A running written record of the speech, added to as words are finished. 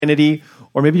identity,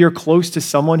 or maybe you're close to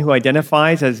someone who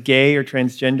identifies as gay or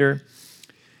transgender,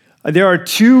 there are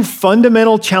two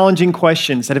fundamental challenging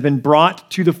questions that have been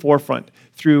brought to the forefront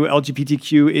through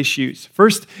LGBTQ issues.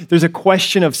 First, there's a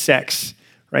question of sex,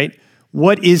 right?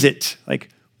 What is it? Like,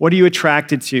 what are you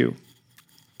attracted to?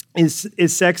 Is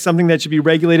sex something that should be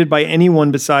regulated by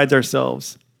anyone besides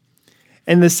ourselves?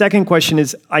 And the second question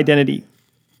is identity.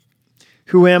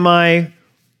 Who am I?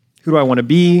 Who do I want to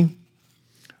be?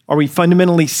 Are we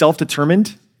fundamentally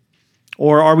self-determined?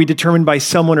 Or are we determined by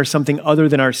someone or something other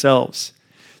than ourselves?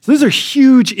 So those are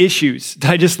huge issues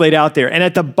that I just laid out there. And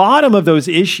at the bottom of those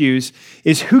issues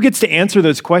is who gets to answer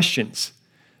those questions?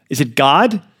 Is it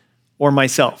God or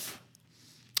myself?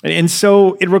 And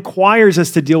so it requires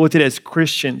us to deal with it as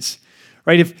Christians,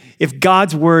 right? If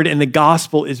God's word and the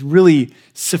gospel is really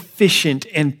sufficient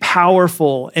and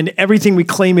powerful and everything we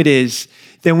claim it is,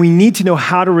 then we need to know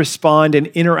how to respond and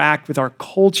interact with our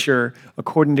culture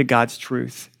according to God's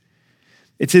truth.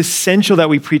 It's essential that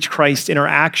we preach Christ in our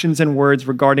actions and words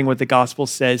regarding what the gospel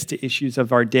says to issues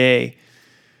of our day.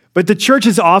 But the church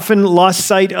has often lost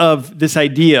sight of this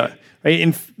idea, right?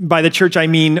 And by the church, I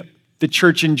mean the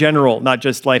church in general, not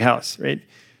just Lighthouse, right?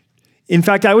 In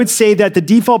fact, I would say that the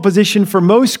default position for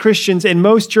most Christians and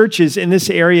most churches in this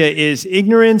area is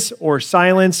ignorance or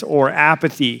silence or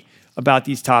apathy about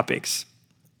these topics.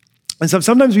 And so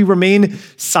sometimes we remain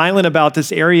silent about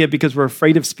this area because we're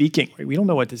afraid of speaking, right? We don't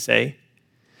know what to say.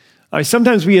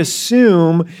 Sometimes we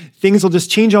assume things will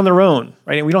just change on their own,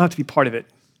 right? And we don't have to be part of it.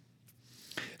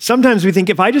 Sometimes we think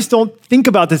if I just don't think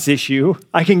about this issue,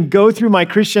 I can go through my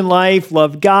Christian life,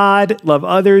 love God, love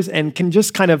others, and can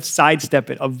just kind of sidestep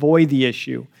it, avoid the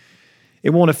issue.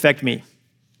 It won't affect me.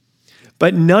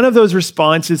 But none of those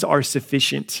responses are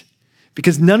sufficient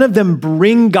because none of them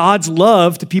bring God's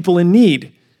love to people in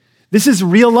need. This is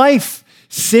real life.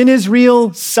 Sin is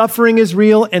real, suffering is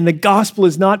real, and the gospel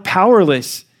is not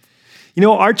powerless. You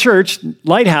know, our church,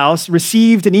 Lighthouse,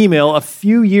 received an email a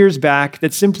few years back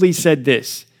that simply said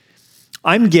this: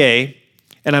 I'm gay,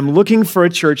 and I'm looking for a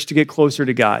church to get closer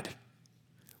to God.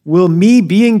 Will me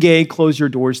being gay close your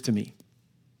doors to me?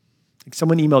 Like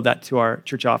someone emailed that to our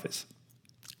church office.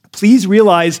 Please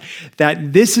realize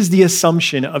that this is the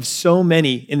assumption of so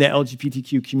many in the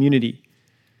LGBTQ community.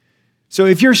 So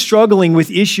if you're struggling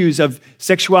with issues of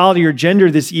sexuality or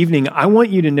gender this evening, I want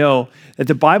you to know that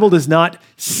the Bible does not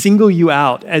single you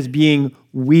out as being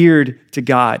weird to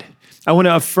God. I want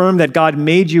to affirm that God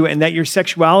made you and that your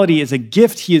sexuality is a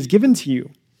gift he has given to you.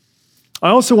 I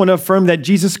also want to affirm that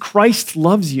Jesus Christ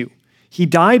loves you. He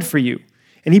died for you,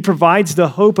 and he provides the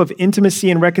hope of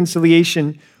intimacy and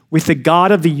reconciliation with the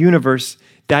God of the universe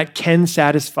that can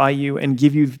satisfy you and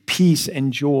give you peace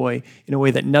and joy in a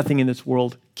way that nothing in this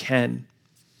world can.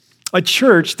 A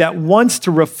church that wants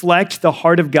to reflect the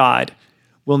heart of God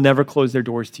will never close their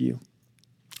doors to you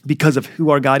because of who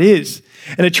our God is.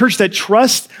 And a church that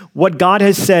trusts what God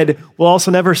has said will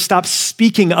also never stop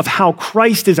speaking of how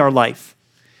Christ is our life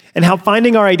and how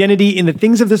finding our identity in the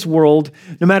things of this world,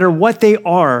 no matter what they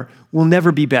are, will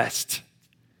never be best.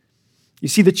 You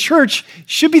see, the church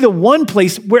should be the one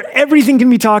place where everything can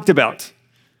be talked about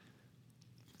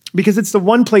because it's the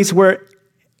one place where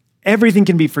everything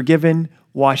can be forgiven,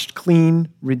 washed clean,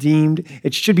 redeemed.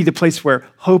 It should be the place where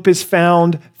hope is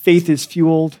found, faith is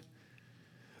fueled.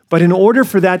 But in order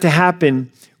for that to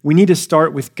happen, we need to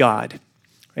start with God,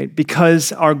 right?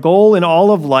 Because our goal in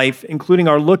all of life, including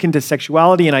our look into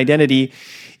sexuality and identity,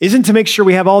 isn't to make sure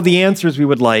we have all the answers we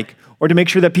would like or to make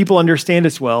sure that people understand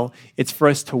us well. It's for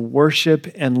us to worship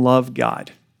and love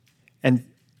God and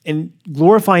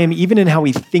glorify him even in how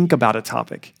we think about a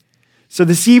topic. So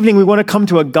this evening, we want to come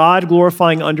to a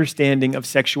God-glorifying understanding of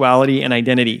sexuality and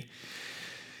identity.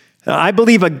 I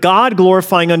believe a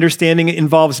God-glorifying understanding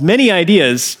involves many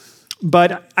ideas,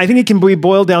 but I think it can be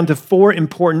boiled down to four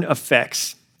important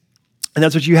effects. And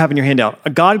that's what you have in your handout. A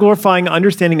God-glorifying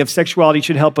understanding of sexuality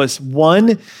should help us,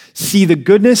 1, see the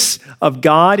goodness of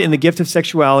God in the gift of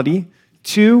sexuality.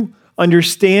 2,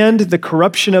 understand the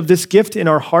corruption of this gift in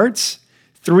our hearts.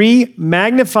 3,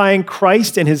 magnifying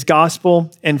Christ and his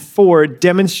gospel. And 4,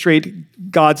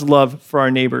 demonstrate God's love for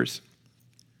our neighbors.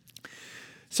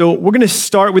 So we're going to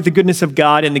start with the goodness of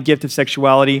God and the gift of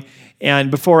sexuality. And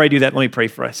before I do that, let me pray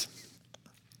for us.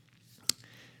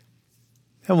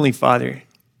 Heavenly Father,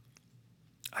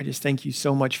 I just thank you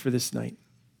so much for this night,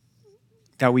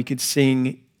 that we could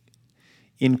sing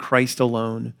in Christ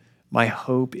alone, my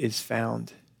hope is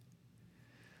found.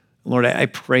 Lord, I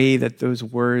pray that those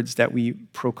words that we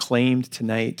proclaimed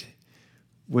tonight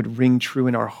would ring true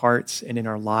in our hearts and in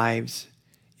our lives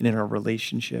and in our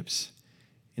relationships,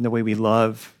 in the way we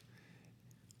love.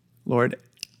 Lord,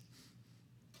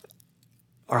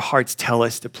 our hearts tell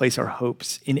us to place our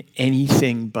hopes in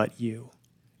anything but you,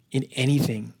 in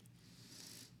anything.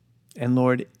 And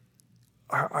Lord,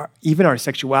 even our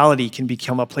sexuality can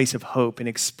become a place of hope in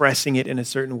expressing it in a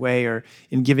certain way or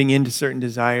in giving in to certain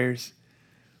desires.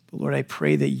 But Lord, I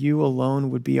pray that you alone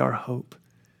would be our hope,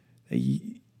 that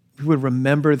we would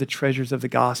remember the treasures of the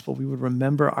gospel. We would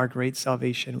remember our great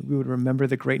salvation. We would remember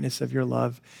the greatness of your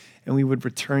love, and we would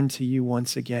return to you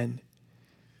once again.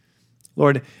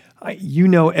 Lord, you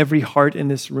know every heart in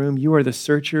this room. You are the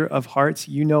searcher of hearts.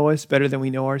 You know us better than we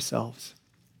know ourselves.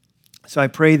 So I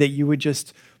pray that you would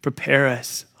just prepare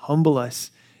us, humble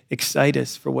us, excite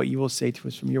us for what you will say to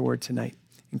us from your word tonight.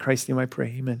 In Christ's name I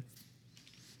pray, amen.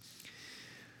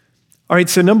 All right,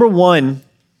 so number one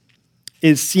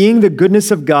is seeing the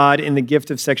goodness of God in the gift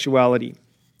of sexuality.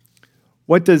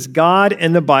 What does God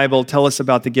and the Bible tell us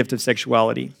about the gift of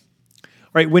sexuality?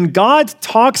 All right, when God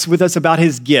talks with us about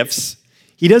his gifts,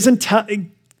 he doesn't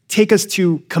take us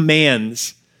to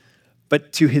commands,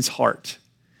 but to his heart.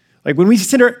 Like when we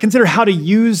consider how to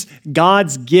use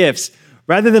God's gifts,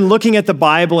 rather than looking at the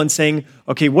Bible and saying,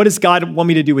 okay, what does God want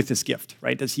me to do with this gift,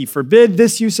 right? Does he forbid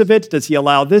this use of it? Does he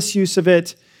allow this use of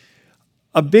it?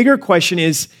 A bigger question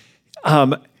is,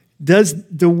 does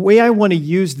the way I want to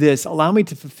use this allow me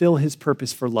to fulfill his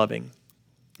purpose for loving?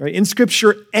 Right? In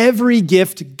Scripture, every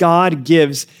gift God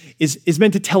gives is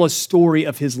meant to tell a story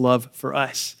of his love for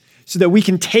us so that we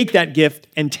can take that gift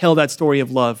and tell that story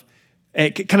of love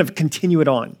and kind of continue it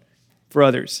on for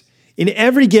others. In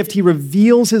every gift, he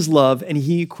reveals his love and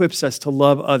he equips us to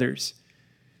love others.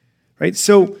 Right?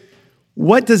 So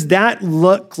what does that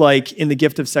look like in the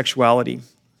gift of sexuality?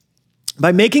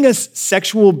 By making us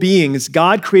sexual beings,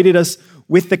 God created us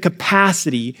with the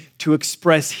capacity to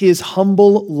express his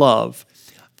humble love,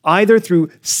 either through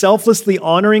selflessly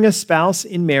honoring a spouse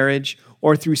in marriage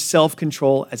or through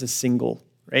self-control as a single,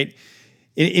 right?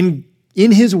 In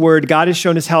his word, God has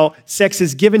shown us how sex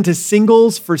is given to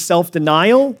singles for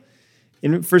self-denial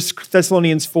in 1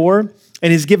 Thessalonians 4,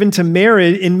 and is given to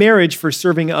marriage for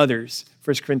serving others,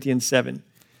 1 Corinthians 7.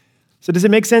 So does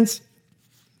it make sense?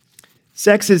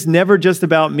 Sex is never just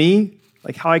about me,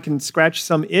 like how I can scratch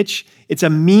some itch. It's a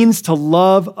means to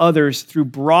love others through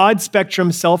broad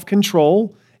spectrum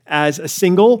self-control as a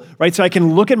single, right? So I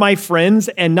can look at my friends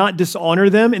and not dishonor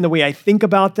them in the way I think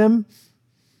about them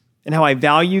and how I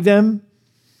value them,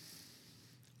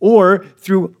 or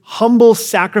through humble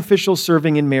sacrificial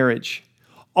serving in marriage.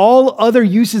 All other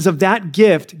uses of that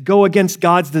gift go against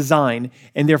God's design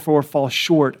and therefore fall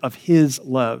short of his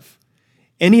love.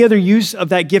 Any other use of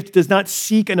that gift does not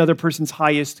seek another person's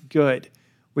highest good,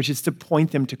 which is to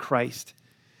point them to Christ.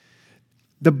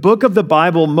 The book of the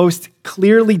Bible most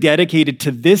clearly dedicated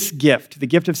to this gift, the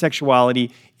gift of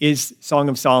sexuality, is Song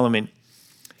of Solomon.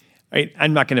 Right?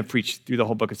 I'm not going to preach through the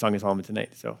whole book of Song of Solomon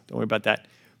tonight, so don't worry about that.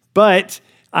 But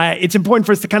it's important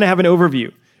for us to kind of have an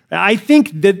overview. I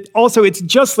think that also it's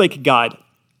just like God.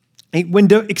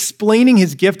 When explaining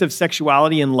his gift of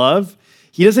sexuality and love,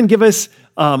 he doesn't give us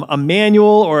a manual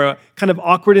or a kind of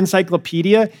awkward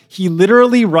encyclopedia. He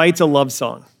literally writes a love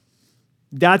song.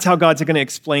 That's how God's going to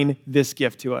explain this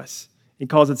gift to us. He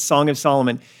calls it Song of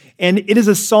Solomon. And it is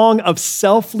a song of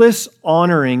selfless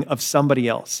honoring of somebody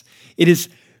else. It is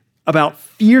about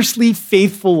fiercely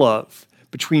faithful love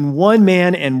between one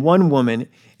man and one woman,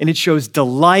 and it shows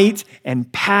delight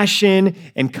and passion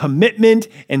and commitment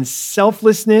and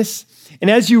selflessness. And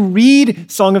as you read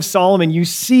Song of Solomon, you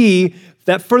see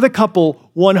that for the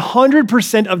couple,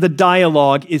 100% of the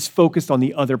dialogue is focused on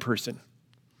the other person.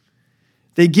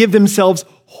 They give themselves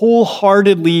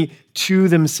wholeheartedly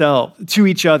to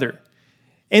each other.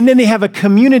 And then they have a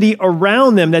community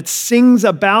around them that sings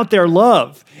about their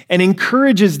love and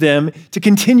encourages them to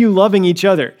continue loving each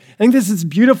other. I think this is a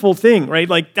beautiful thing, right?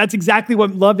 Like that's exactly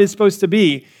what love is supposed to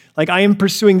be. Like I am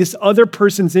pursuing this other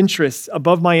person's interests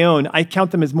above my own. I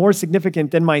count them as more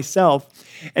significant than myself.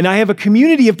 And I have a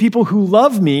community of people who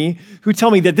love me, who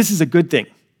tell me that this is a good thing.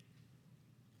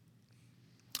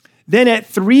 Then at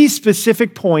 3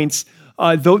 specific points,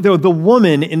 the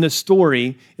woman in the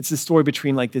story, it's the story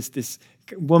between like this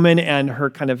woman and her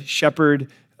kind of shepherd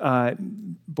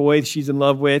boy she's in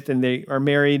love with, and they are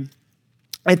married.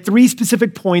 At 3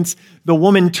 specific points, the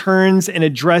woman turns and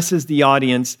addresses the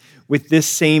audience with this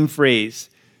same phrase: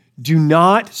 do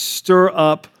not stir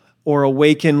up or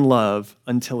awaken love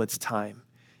until it's time.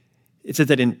 It says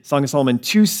that in Song of Solomon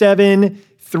 2:7,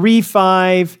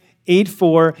 3:5,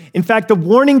 8:4. In fact, the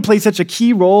warning plays such a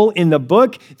key role in the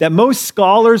book that most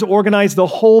scholars organize the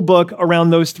whole book around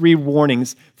those 3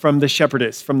 warnings from the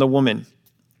shepherdess, from the woman.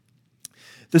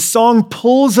 The song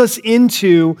pulls us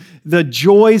into the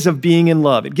joys of being in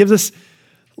love. It gives us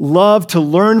love to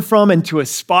learn from and to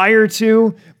aspire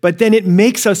to, but then it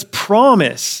makes us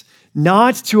promise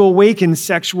not to awaken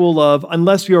sexual love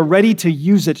unless we are ready to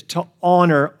use it to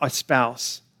honor a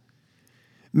spouse.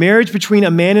 Marriage between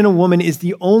a man and a woman is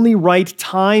the only right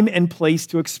time and place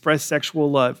to express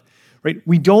sexual love. Right?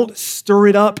 We don't stir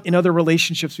it up in other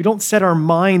relationships. We don't set our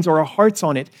minds or our hearts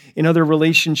on it in other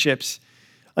relationships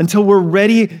until we're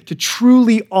ready to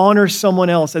truly honor someone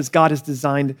else as God has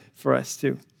designed for us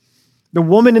to. The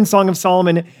woman in Song of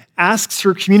Solomon asks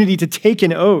her community to take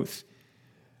an oath.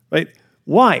 Right?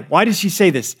 Why? Why does she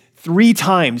say this 3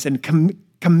 times and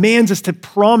commands us to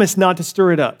promise not to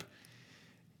stir it up?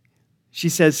 She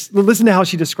says, listen to how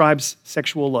she describes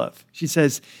sexual love. She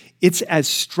says, it's as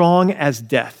strong as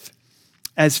death,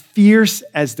 as fierce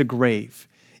as the grave.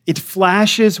 It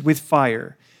flashes with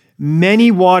fire.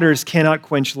 Many waters cannot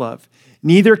quench love.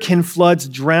 Neither can floods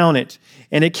drown it,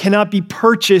 and it cannot be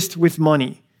purchased with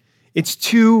money. It's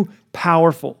too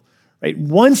powerful, right?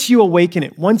 Once you awaken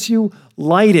it, once you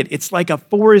light it, it's like a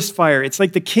forest fire. It's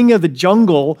like the king of the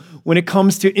jungle when it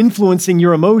comes to influencing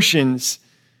your emotions.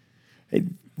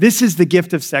 This is the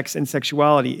gift of sex and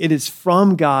sexuality. It is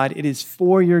from God. It is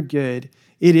for your good.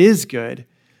 It is good.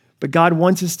 But God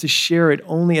wants us to share it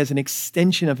only as an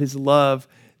extension of his love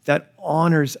that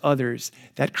honors others,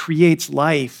 that creates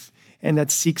life, and that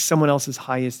seeks someone else's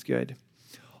highest good.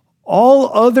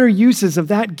 All other uses of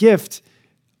that gift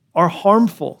are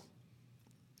harmful.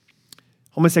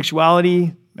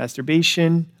 Homosexuality,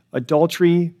 masturbation,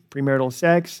 adultery, premarital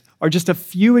sex are just a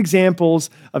few examples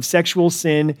of sexual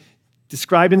sin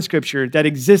described in Scripture that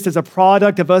exist as a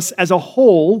product of us as a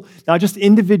whole, not just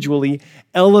individually,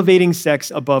 elevating sex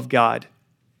above God.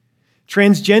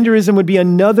 Transgenderism would be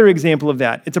another example of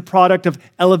that. It's a product of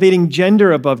elevating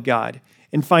gender above God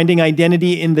and finding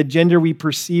identity in the gender we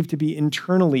perceive to be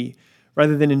internally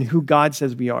rather than in who God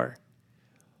says we are.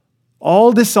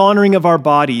 All dishonoring of our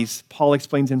bodies, Paul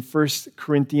explains in 1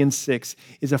 Corinthians 6,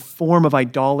 is a form of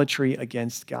idolatry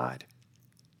against God.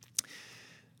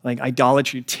 Like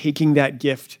idolatry, taking that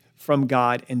gift from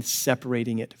God and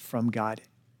separating it from God,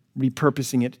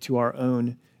 repurposing it to our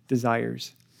own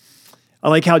desires. I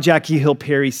like how Jackie Hill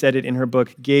Perry said it in her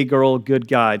book, Gay Girl, Good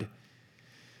God.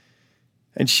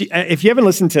 And if you haven't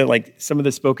listened to like some of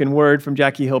the spoken word from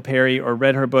Jackie Hill Perry or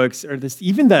read her books or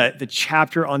even the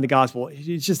chapter on the gospel,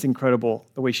 it's just incredible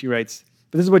the way she writes.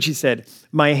 But this is what she said.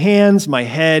 My hands, my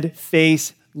head,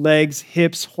 face, legs,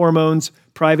 hips, hormones,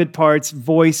 private parts,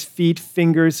 voice, feet,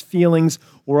 fingers, feelings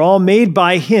were all made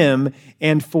by him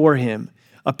and for him.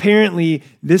 Apparently,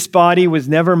 this body was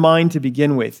never mine to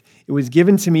begin with. It was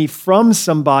given to me from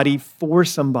somebody for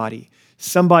somebody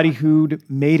who'd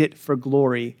made it for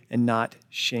glory and not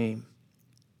shame.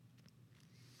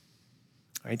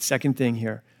 All right, second thing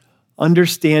here,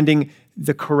 understanding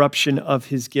the corruption of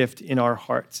his gift in our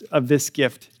hearts, of this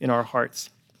gift in our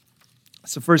hearts.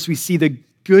 So first, we see the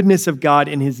goodness of God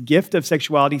in his gift of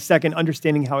sexuality. Second,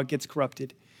 understanding how it gets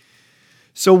corrupted.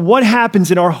 So what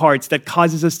happens in our hearts that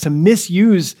causes us to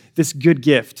misuse this good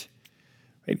gift?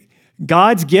 Right?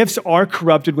 God's gifts are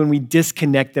corrupted when we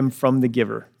disconnect them from the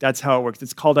giver. That's how it works.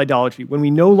 It's called idolatry. When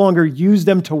we no longer use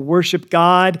them to worship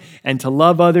God and to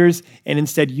love others, and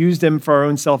instead use them for our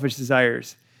own selfish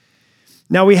desires.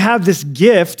 Now we have this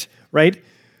gift, right?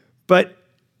 But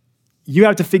you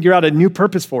have to figure out a new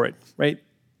purpose for it, right?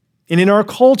 And in our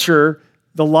culture,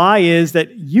 the lie is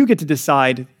that you get to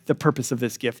decide the purpose of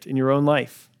this gift in your own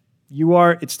life.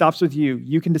 It stops with you.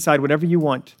 You can decide whatever you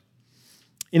want.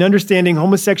 In understanding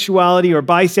homosexuality or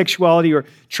bisexuality or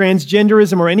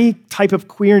transgenderism or any type of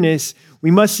queerness, we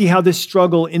must see how this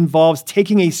struggle involves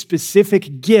taking a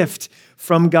specific gift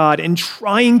from God and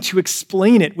trying to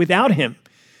explain it without him,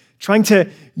 trying to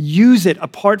use it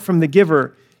apart from the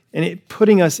giver and it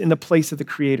putting us in the place of the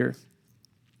creator.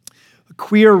 A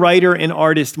queer writer and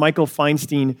artist, Michael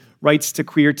Feinstein, writes to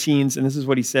queer teens, and this is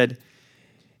what he said,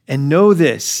 "And know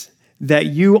this, that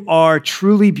you are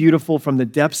truly beautiful from the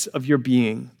depths of your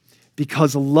being,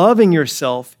 because loving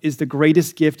yourself is the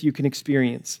greatest gift you can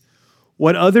experience.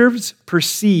 What others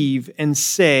perceive and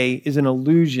say is an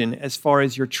illusion as far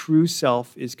as your true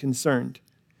self is concerned."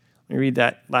 Let me read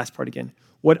that last part again.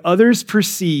 What others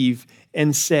perceive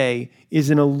and say is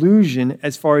an illusion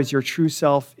as far as your true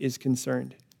self is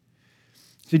concerned.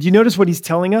 Did you notice what he's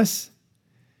telling us?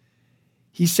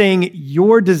 He's saying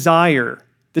your desire,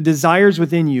 the desires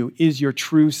within you, is your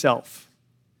true self.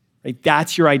 Right?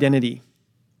 That's your identity.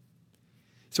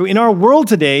 So in our world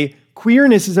today,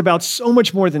 queerness is about so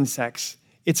much more than sex.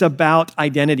 It's about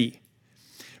identity.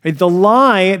 Right? The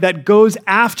lie that goes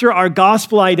after our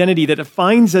gospel identity that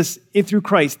defines us through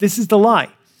Christ, this is the lie.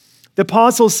 The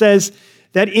apostle says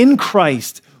that in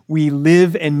Christ, we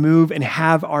live and move and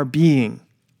have our being.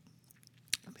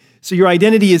 So your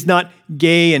identity is not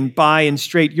gay and bi and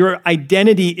straight. Your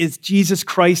identity is Jesus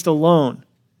Christ alone.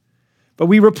 But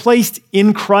we replaced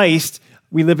in Christ,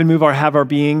 we live and move or have our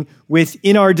being, with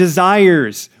in our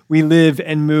desires, we live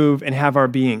and move and have our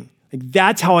being. Like,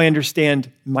 that's how I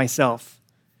understand myself.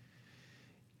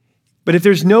 But if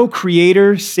there's no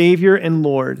Creator, Savior, and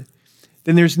Lord,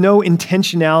 then there's no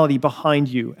intentionality behind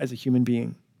you as a human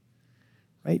being.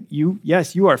 Right? You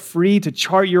are free to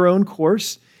chart your own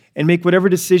course and make whatever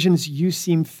decisions you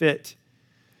seem fit.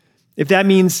 If that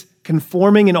means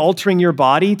conforming and altering your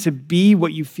body to be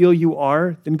what you feel you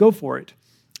are, then go for it.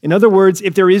 In other words,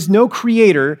 if there is no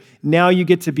Creator, now you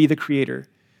get to be the Creator,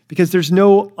 because there's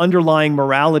no underlying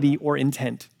morality or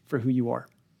intent for who you are.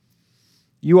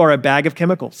 You are a bag of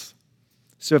chemicals.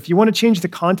 So if you want to change the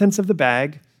contents of the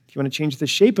bag, if you want to change the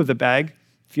shape of the bag,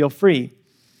 feel free.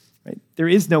 Right? There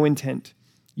is no intent.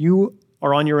 You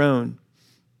are on your own.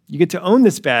 You get to own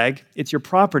this bag. It's your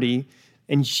property,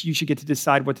 and you should get to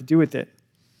decide what to do with it.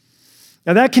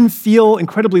 Now, that can feel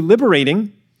incredibly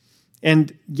liberating.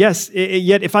 And yes,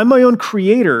 yet if I'm my own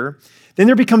creator, then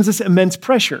there becomes this immense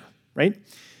pressure, right?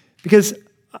 Because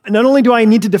not only do I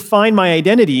need to define my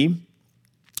identity,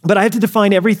 but I have to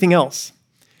define everything else.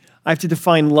 I have to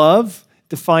define love,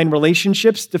 define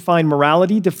relationships, define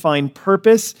morality, define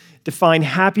purpose, define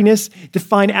happiness,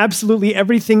 define absolutely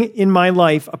everything in my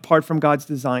life apart from God's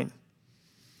design.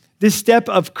 This step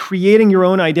of creating your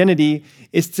own identity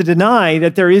is to deny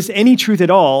that there is any truth at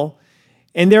all,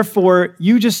 and therefore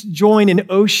you just join an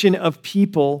ocean of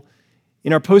people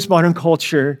in our postmodern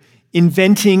culture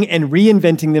inventing and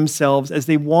reinventing themselves as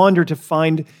they wander to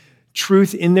find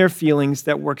truth in their feelings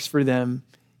that works for them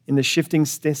in the shifting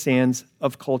sands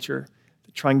of culture,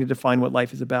 trying to define what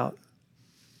life is about.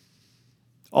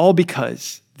 All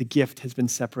because the gift has been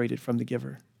separated from the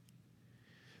giver.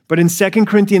 But in 2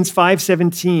 Corinthians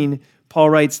 5:17, Paul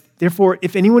writes, "Therefore,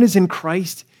 if anyone is in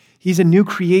Christ, he's a new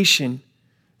creation.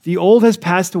 The old has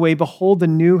passed away, behold, the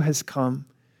new has come."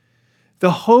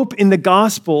 The hope in the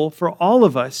gospel for all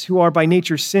of us who are by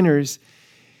nature sinners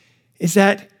is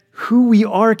that who we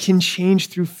are can change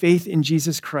through faith in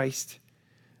Jesus Christ.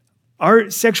 Our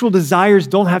sexual desires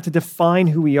don't have to define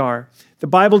who we are. The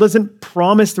Bible doesn't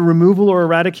promise the removal or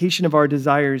eradication of our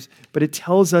desires, but it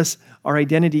tells us our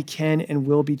identity can and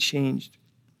will be changed.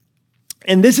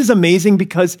 And this is amazing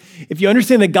because if you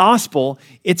understand the gospel,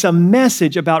 it's a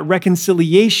message about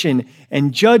reconciliation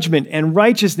and judgment and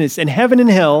righteousness and heaven and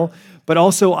hell, but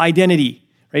also identity,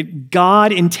 right?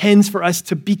 God intends for us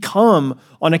to become,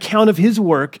 on account of his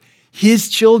work, his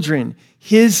children,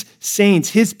 his saints,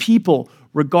 his people,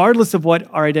 regardless of what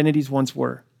our identities once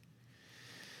were.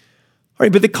 All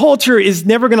right, but the culture is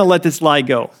never going to let this lie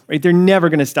go, right? They're never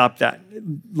going to stop that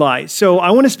lie. So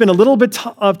I want to spend a little bit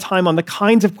of time on the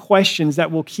kinds of questions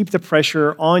that will keep the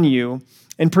pressure on you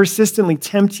and persistently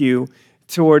tempt you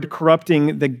toward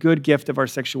corrupting the good gift of our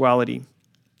sexuality.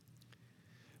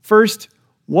 First,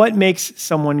 what makes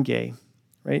someone gay,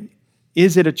 right?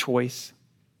 Is it a choice,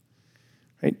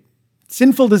 right?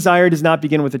 Sinful desire does not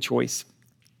begin with a choice.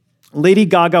 Lady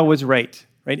Gaga was right?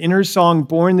 In her song,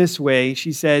 Born This Way,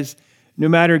 she says, "No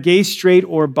matter gay, straight,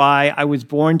 or bi, I was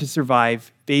born to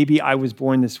survive. Baby, I was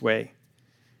born this way,"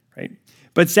 right?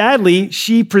 But sadly,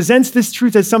 she presents this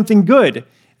truth as something good,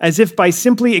 as if by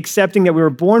simply accepting that we were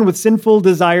born with sinful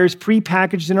desires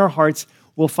prepackaged in our hearts,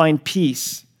 we'll find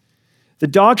peace. The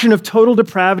doctrine of total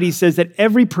depravity says that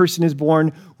every person is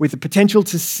born with the potential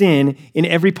to sin in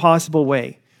every possible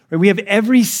way. Right? We have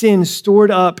every sin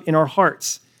stored up in our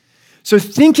hearts. So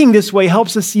thinking this way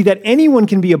helps us see that anyone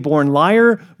can be a born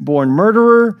liar, born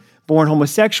murderer, born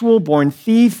homosexual, born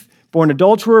thief, born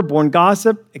adulterer, born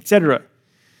gossip, etc.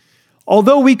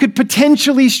 Although we could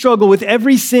potentially struggle with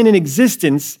every sin in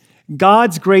existence,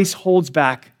 God's grace holds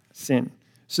back sin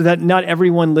so that not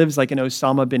everyone lives like an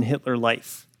Osama bin Hitler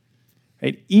life.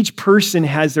 Right? Each person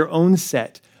has their own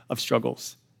set of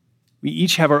struggles. We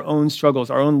each have our own struggles,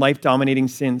 our own life-dominating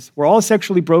sins. We're all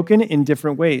sexually broken in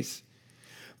different ways.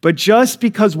 But just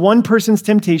because one person's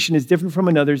temptation is different from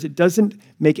another's, it doesn't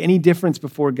make any difference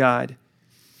before God.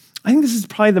 I think this is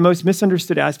probably the most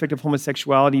misunderstood aspect of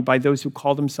homosexuality by those who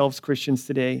call themselves Christians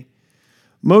today.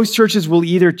 Most churches will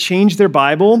either change their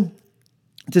Bible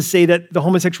to say that the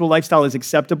homosexual lifestyle is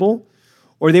acceptable,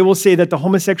 or they will say that the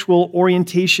homosexual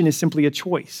orientation is simply a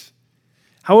choice.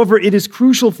 However, it is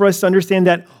crucial for us to understand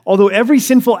that although every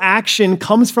sinful action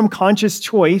comes from conscious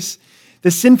choice,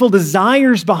 the sinful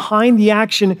desires behind the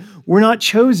action were not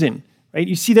chosen, right?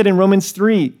 You see that in Romans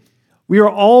 3. We are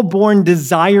all born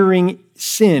desiring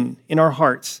sin in our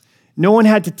hearts. No one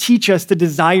had to teach us to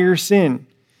desire sin.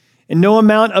 And no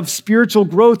amount of spiritual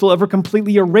growth will ever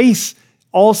completely erase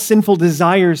all sinful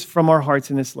desires from our hearts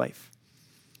in this life.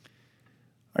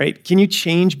 All right, can you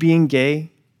change being gay?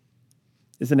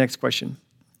 Is the next question.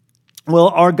 Well,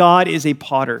 our God is a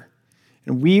potter,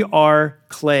 and we are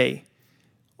clay.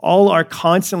 All are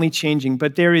constantly changing,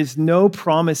 but there is no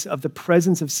promise of the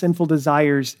presence of sinful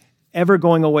desires ever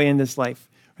going away in this life.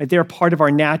 Right? They are part of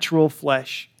our natural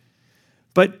flesh.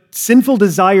 But sinful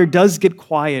desire does get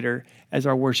quieter as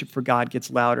our worship for God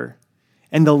gets louder.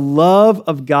 And the love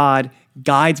of God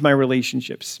guides my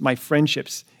relationships, my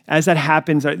friendships. As that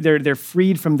happens, they're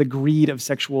freed from the greed of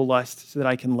sexual lust so that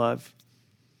I can love.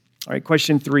 All right,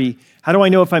 question 3. How do I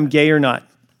know if I'm gay or not?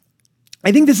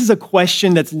 I think this is a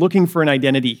question that's looking for an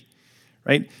identity,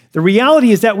 right? The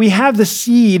reality is that we have the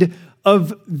seed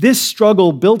of this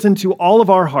struggle built into all of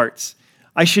our hearts.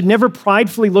 I should never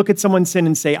pridefully look at someone's sin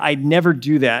and say, I'd never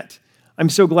do that. I'm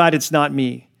so glad it's not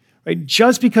me. Right?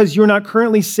 Just because you're not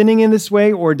currently sinning in this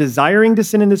way or desiring to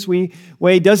sin in this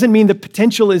way doesn't mean the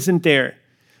potential isn't there.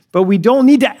 But we don't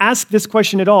need to ask this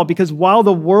question at all, because while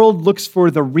the world looks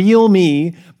for the real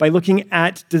me by looking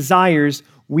at desires,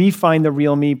 we find the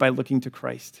real me by looking to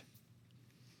Christ.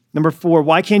 Number 4,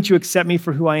 why can't you accept me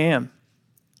for who I am?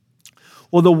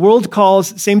 Well, the world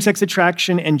calls same-sex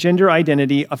attraction and gender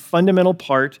identity a fundamental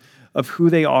part of who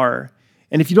they are.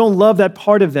 And if you don't love that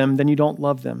part of them, then you don't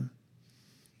love them.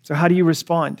 So how do you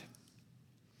respond?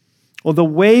 Well, the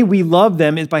way we love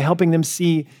them is by helping them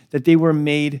see that they were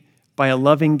made by a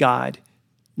loving God,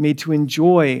 made to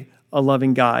enjoy a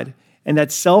loving God, and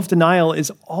that self-denial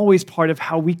is always part of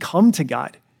how we come to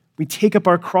God. We take up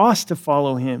our cross to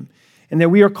follow him, and that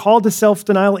we are called to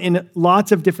self-denial in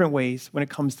lots of different ways when it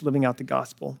comes to living out the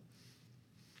gospel.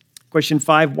 Question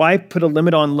 5, why put a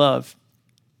limit on love?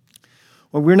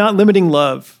 Well, we're not limiting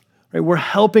love, right? We're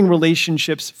helping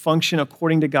relationships function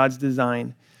according to God's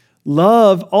design.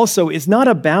 Love also is not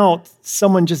about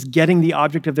someone just getting the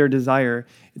object of their desire.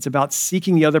 It's about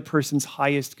seeking the other person's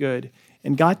highest good.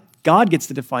 And God gets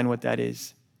to define what that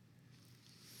is.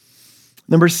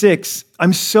 Number 6,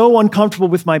 I'm so uncomfortable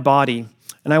with my body,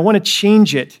 and I want to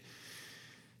change it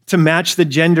to match the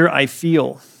gender I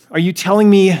feel. Are you telling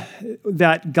me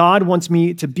that God wants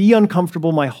me to be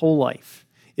uncomfortable my whole life?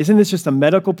 Isn't this just a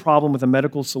medical problem with a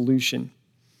medical solution?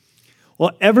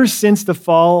 Well, ever since the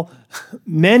fall,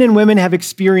 men and women have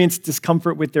experienced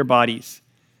discomfort with their bodies.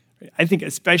 I think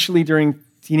especially during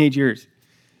teenage years.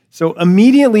 So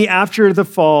immediately after the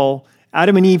fall,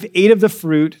 Adam and Eve ate of the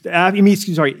fruit.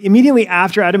 Immediately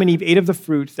after Adam and Eve ate of the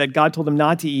fruit that God told them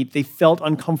not to eat, they felt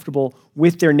uncomfortable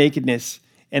with their nakedness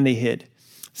and they hid.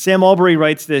 Sam Albury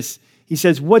writes this. He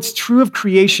says, what's true of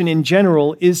creation in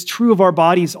general is true of our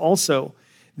bodies also.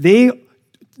 They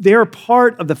are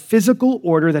part of the physical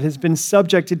order that has been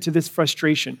subjected to this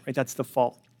frustration, right? That's the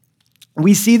fall.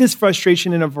 We see this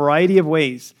frustration in a variety of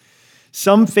ways.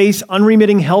 Some face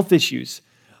unremitting health issues.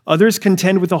 Others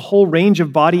contend with a whole range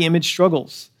of body image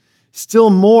struggles. Still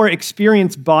more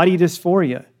experience body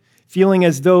dysphoria, feeling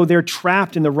as though they're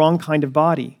trapped in the wrong kind of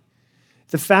body.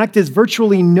 The fact is,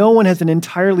 virtually no one has an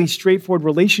entirely straightforward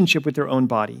relationship with their own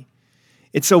body.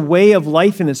 It's a way of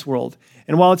life in this world.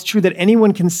 And while it's true that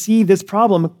anyone can see this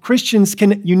problem, Christians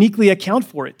can uniquely account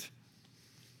for it.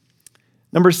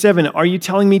 Number 7, are you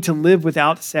telling me to live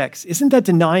without sex? Isn't that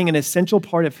denying an essential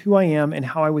part of who I am and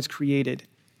how I was created?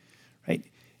 Right?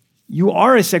 You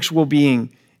are a sexual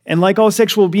being. And like all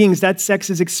sexual beings, that sex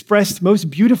is expressed most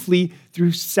beautifully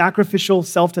through sacrificial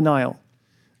self-denial.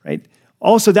 Right?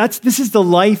 Also, this is the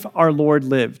life our Lord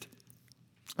lived.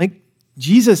 Like,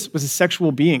 Jesus was a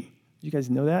sexual being. You guys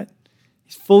know that?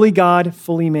 He's fully God,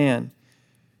 fully man.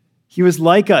 He was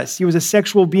like us. He was a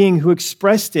sexual being who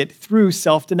expressed it through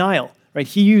self-denial. Right?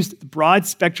 He used broad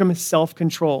spectrum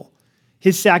self-control.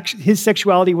 His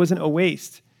sexuality wasn't a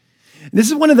waste. This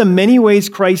is one of the many ways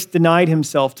Christ denied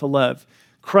himself to love.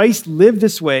 Christ lived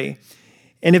this way.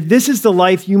 And if this is the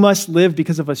life you must live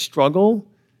because of a struggle,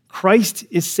 Christ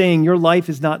is saying your life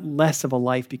is not less of a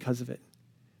life because of it.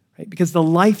 Right? Because the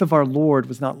life of our Lord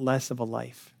was not less of a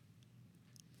life.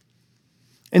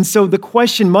 And so the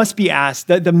question must be asked,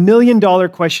 the million-dollar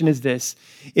question is this: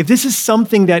 if this is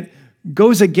something that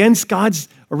goes against God's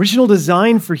original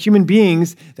design for human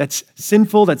beings, that's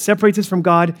sinful, that separates us from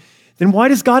God, then why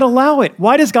does God allow it?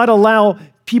 Why does God allow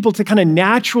people to kind of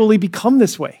naturally become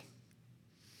this way?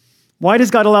 Why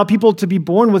does God allow people to be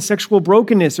born with sexual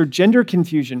brokenness or gender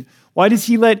confusion? Why does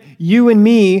he let you and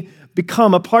me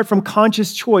become, apart from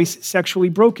conscious choice, sexually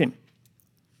broken?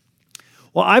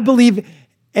 Well, I believe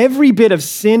every bit of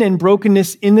sin and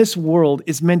brokenness in this world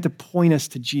is meant to point us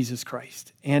to Jesus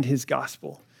Christ and his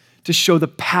gospel, to show the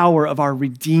power of our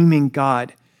redeeming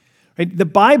God. right? The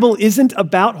Bible isn't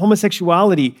about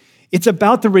homosexuality. It's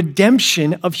about the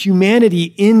redemption of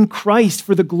humanity in Christ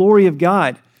for the glory of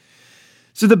God.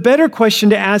 So the better question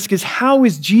to ask is, how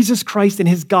is Jesus Christ and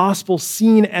his gospel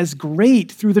seen as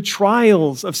great through the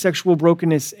trials of sexual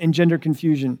brokenness and gender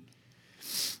confusion?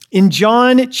 In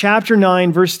John chapter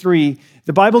 9, verse 3,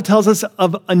 the Bible tells us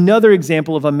of another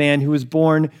example of a man who was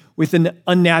born with an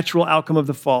unnatural outcome of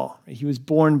the fall. He was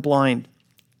born blind.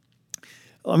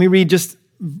 Let me read just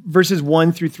verses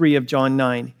 1 through 3 of John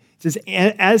 9. It says,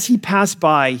 as he passed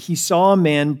by, he saw a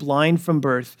man blind from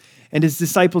birth, and his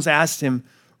disciples asked him,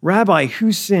 Rabbi,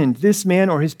 who sinned, this man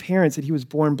or his parents, that he was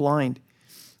born blind?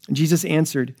 And Jesus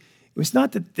answered, it was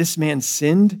not that this man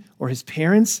sinned or his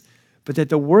parents, but that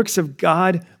the works of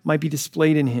God might be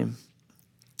displayed in him.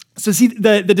 So see,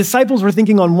 the disciples were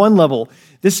thinking on one level,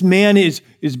 this man is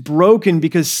broken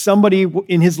because somebody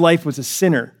in his life was a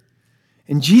sinner.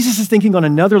 And Jesus is thinking on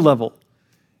another level,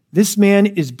 this man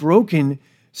is broken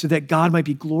so that God might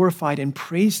be glorified and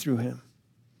praised through him.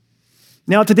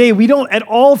 Now today, we don't at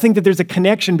all think that there's a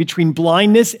connection between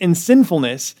blindness and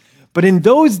sinfulness, but in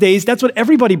those days, that's what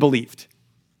everybody believed.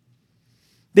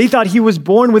 They thought he was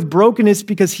born with brokenness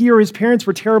because he or his parents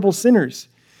were terrible sinners.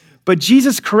 But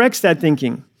Jesus corrects that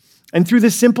thinking. And through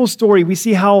this simple story, we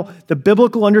see how the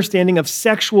biblical understanding of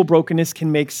sexual brokenness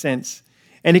can make sense.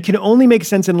 And it can only make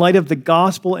sense in light of the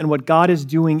gospel and what God is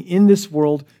doing in this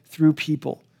world through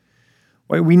people.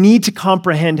 We need to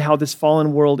comprehend how this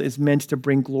fallen world is meant to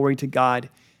bring glory to God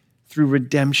through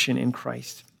redemption in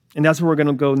Christ. And that's where we're going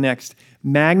to go next,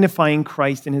 magnifying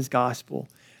Christ and his gospel.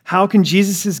 How can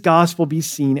Jesus' gospel be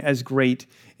seen as great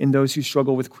in those who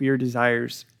struggle with queer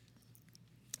desires?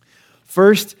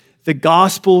 First, the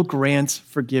gospel grants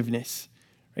forgiveness.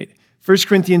 Right? 1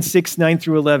 Corinthians 6, 9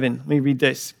 through 11. Let me read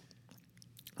this.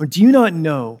 Or do you not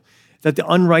know that the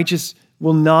unrighteous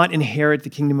will not inherit the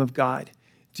kingdom of God?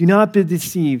 Do not be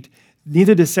deceived.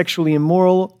 Neither the sexually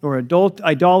immoral, nor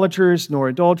idolaters, nor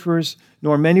adulterers,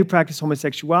 nor men who practice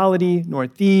homosexuality, nor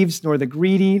thieves, nor the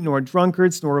greedy, nor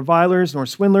drunkards, nor revilers, nor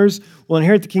swindlers will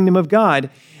inherit the kingdom of God.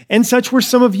 And such were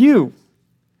some of you.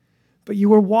 But you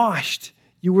were washed,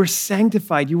 you were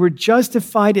sanctified, you were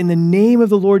justified in the name of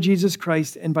the Lord Jesus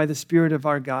Christ and by the Spirit of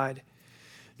our God.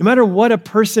 No matter what a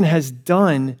person has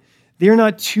done, they are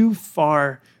not too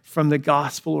far from the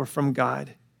gospel or from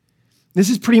God. This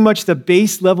is pretty much the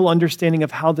base level understanding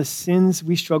of how the sins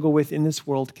we struggle with in this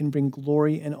world can bring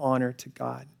glory and honor to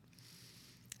God.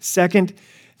 Second,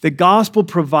 the gospel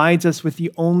provides us with the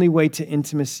only way to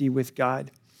intimacy with God.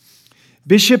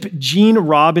 Bishop Gene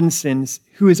Robinson,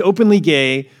 who is openly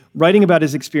gay, writing about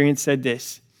his experience, said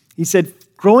this. He said,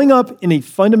 growing up in a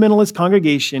fundamentalist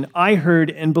congregation, I heard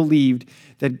and believed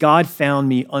that God found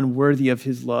me unworthy of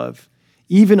his love,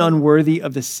 even unworthy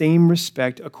of the same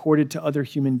respect accorded to other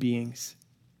human beings.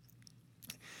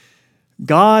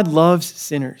 God loves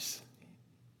sinners,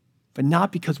 but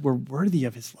not because we're worthy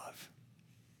of his love.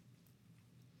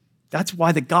 That's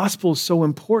why the gospel is so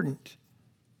important.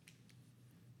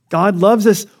 God loves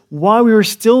us while we were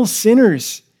still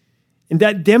sinners, and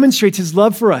that demonstrates his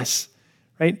love for us,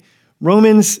 right?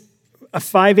 Romans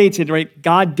 5:8 said, right,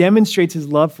 God demonstrates his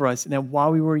love for us, and that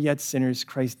while we were yet sinners,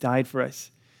 Christ died for us.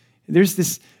 There's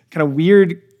this kind of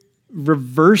weird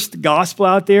reversed gospel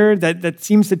out there that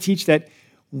seems to teach that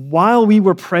while we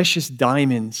were precious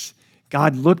diamonds,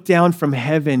 God looked down from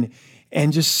heaven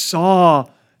and just saw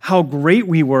how great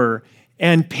we were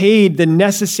and paid the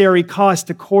necessary cost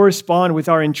to correspond with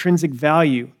our intrinsic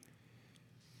value.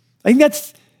 I think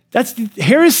that's the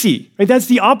heresy, right? That's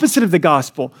the opposite of the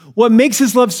gospel. What makes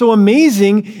his love so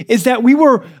amazing is that we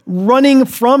were running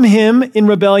from him in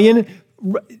rebellion,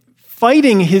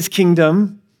 fighting his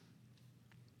kingdom,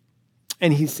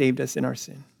 and he saved us in our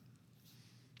sin.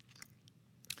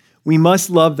 We must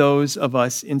love those of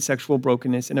us in sexual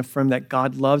brokenness and affirm that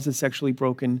God loves the sexually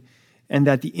broken and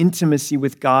that the intimacy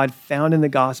with God found in the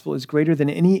gospel is greater than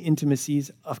any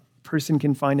intimacies a person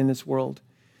can find in this world.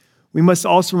 We must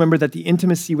also remember that the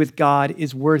intimacy with God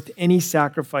is worth any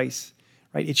sacrifice,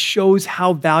 right? It shows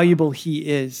how valuable he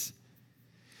is.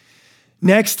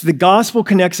 Next, the gospel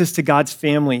connects us to God's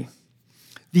family.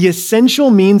 The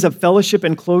essential means of fellowship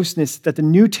and closeness that the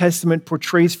New Testament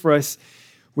portrays for us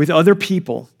with other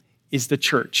people is the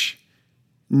church,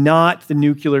 not the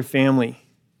nuclear family.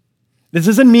 This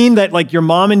doesn't mean that like your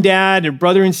mom and dad or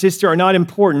brother and sister are not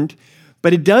important,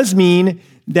 but it does mean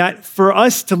that for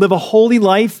us to live a holy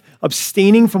life,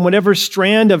 abstaining from whatever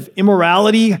strand of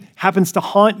immorality happens to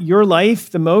haunt your life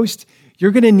the most,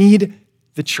 you're going to need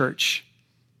the church.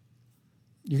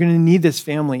 You're going to need this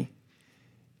family.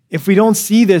 If we don't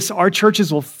see this, our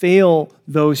churches will fail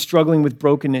those struggling with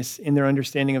brokenness in their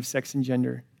understanding of sex and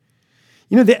gender.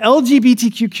 You know, the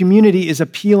LGBTQ community is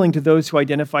appealing to those who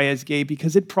identify as gay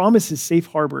because it promises safe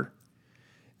harbor.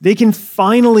 They can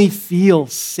finally feel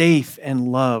safe and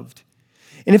loved.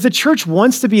 And if the church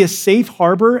wants to be a safe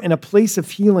harbor and a place of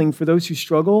healing for those who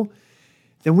struggle,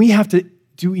 then we have to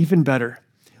do even better.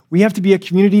 We have to be a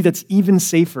community that's even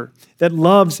safer, that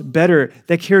loves better,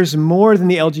 that cares more than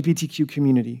the LGBTQ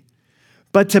community.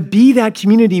 But to be that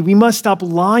community, we must stop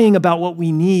lying about what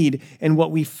we need and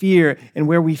what we fear and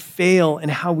where we fail and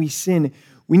how we sin.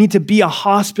 We need to be a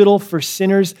hospital for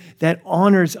sinners that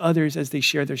honors others as they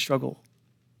share their struggle.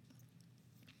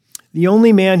 The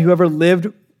only man who ever lived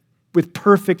with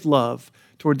perfect love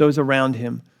toward those around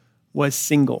him was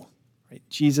single, right?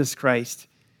 Jesus Christ.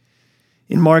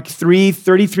 In Mark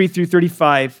 3:33 through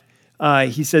 35,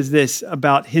 he says this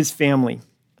about his family.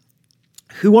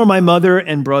 "Who are my mother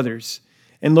and brothers?"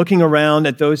 And looking around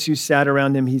at those who sat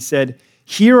around him, he said,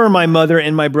 "Here are my mother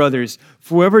and my brothers.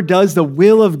 For whoever does the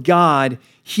will of God,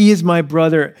 he is my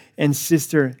brother and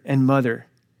sister and mother."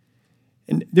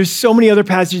 And there's so many other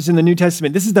passages in the New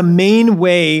Testament. This is the main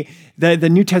way that the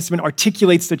New Testament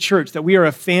articulates the church, that we are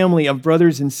a family of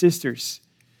brothers and sisters.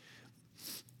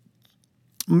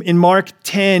 In Mark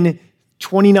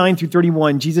 10:29 through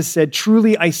 31, Jesus said,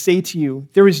 "Truly I say to you,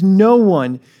 there is no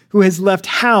one who has left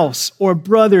house or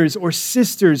brothers or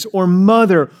sisters or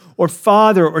mother or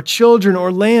father or children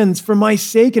or lands for my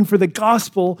sake and for the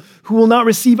gospel who will not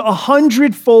receive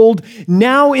 100-fold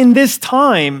now in this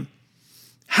time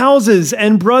houses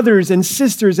and brothers and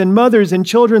sisters and mothers and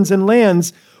children and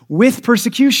lands with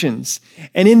persecutions,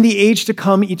 and in the age to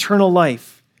come eternal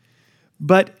life.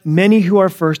 But many who are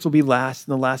first will be last,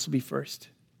 and the last will be first."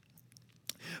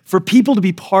 For people to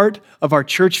be part of our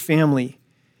church family,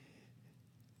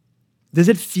 does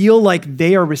it feel like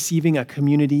they are receiving a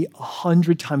community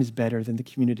 100 times better than the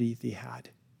community they had?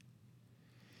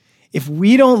 If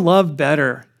we don't love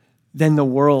better than the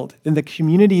world, than the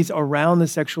communities around the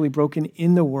sexually broken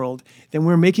in the world, then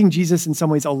we're making Jesus in some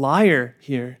ways a liar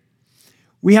here.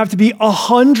 We have to be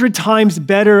 100 times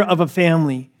better of a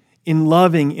family in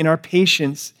loving, in our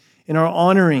patience, in our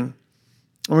honoring.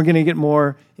 And we're going to get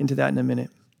more into that in a minute.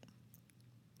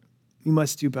 We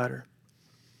must do better.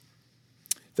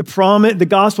 The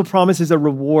gospel promises a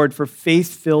reward for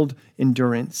faith-filled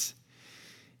endurance.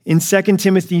 In 2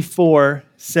 Timothy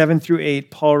 4:7 through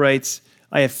 8, Paul writes,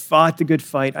 "I have fought the good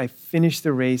fight, I've finished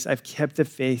the race, I've kept the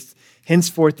faith.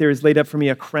 Henceforth there is laid up for me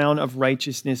a crown of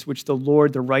righteousness, which the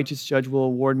Lord, the righteous judge, will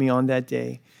award me on that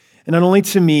day. And not only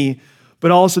to me, but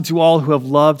also to all who have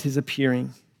loved his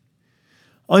appearing."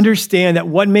 Understand that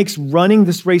what makes running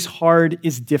this race hard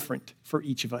is different for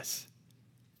each of us.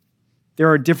 There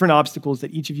are different obstacles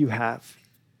that each of you have.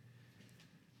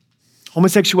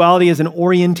 Homosexuality as an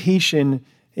orientation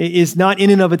is not in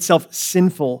and of itself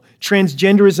sinful.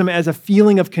 Transgenderism as a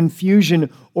feeling of confusion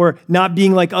or not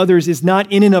being like others is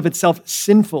not in and of itself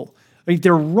sinful. Like,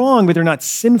 they're wrong, but they're not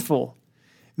sinful.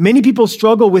 Many people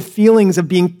struggle with feelings of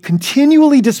being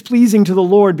continually displeasing to the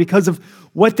Lord because of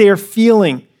what they are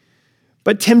feeling.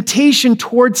 But temptation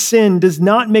towards sin does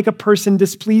not make a person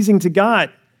displeasing to God.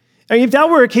 I mean, if that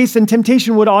were a case, then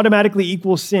temptation would automatically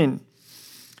equal sin.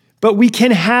 But we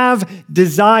can have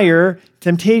desire,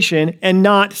 temptation, and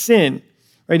not sin,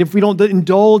 right? If we don't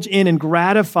indulge in and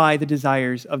gratify the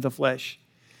desires of the flesh.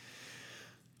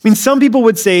 I mean, some people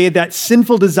would say that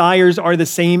sinful desires are the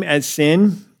same as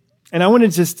sin. And I want to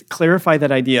just clarify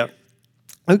that idea.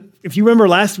 If you remember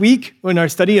last week in our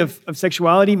study of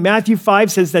sexuality, Matthew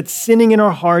 5 says that sinning in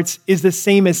our hearts is the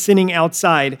same as sinning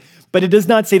outside, but it does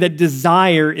not say that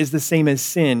desire is the same as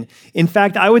sin. In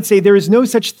fact, I would say there is no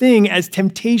such thing as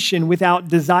temptation without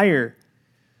desire.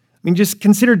 I mean, just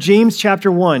consider James chapter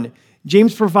 1.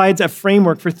 James provides a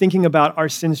framework for thinking about our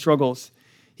sin struggles.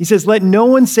 He says, "Let no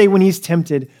one say when he's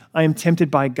tempted, I am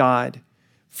tempted by God.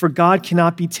 For God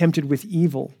cannot be tempted with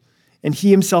evil, and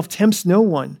he himself tempts no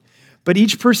one. But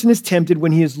each person is tempted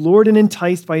when he is lured and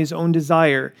enticed by his own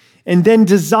desire. And then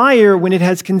desire, when it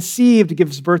has conceived,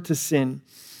 gives birth to sin.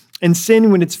 And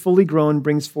sin, when it's fully grown,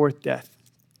 brings forth death."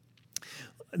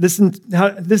 This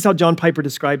is how John Piper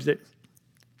describes it.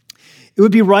 "It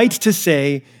would be right to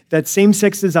say that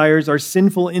same-sex desires are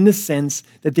sinful in the sense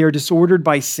that they are disordered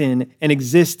by sin and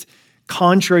exist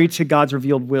contrary to God's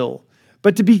revealed will.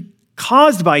 But to be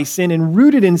caused by sin and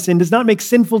rooted in sin does not make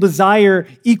sinful desire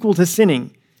equal to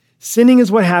sinning. Sinning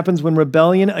is what happens when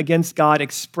rebellion against God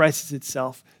expresses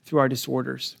itself through our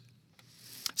disorders."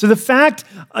 So in fact,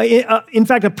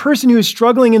 a person who is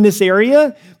struggling in this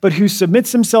area, but who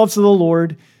submits themselves to the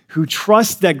Lord, who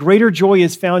trust that greater joy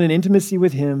is found in intimacy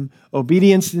with him,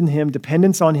 obedience in him,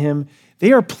 dependence on him,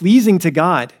 they are pleasing to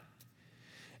God.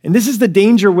 And this is the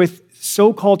danger with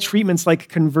so-called treatments like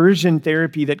conversion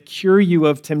therapy that cure you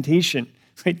of temptation.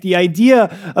 Right? The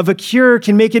idea of a cure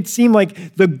can make it seem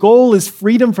like the goal is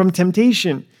freedom from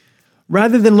temptation,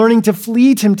 rather than learning to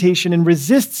flee temptation and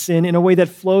resist sin in a way that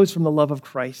flows from the love of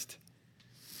Christ.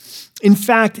 In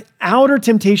fact, outer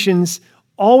temptations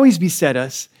always beset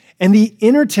us, and the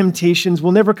inner temptations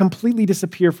will never completely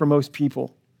disappear for most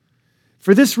people.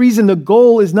 For this reason, the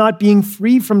goal is not being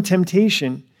free from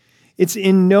temptation. It's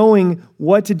in knowing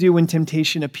what to do when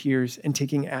temptation appears and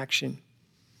taking action.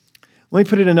 Let me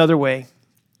put it another way.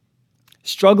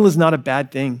 Struggle is not a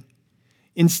bad thing.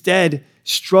 Instead,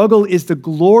 struggle is the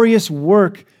glorious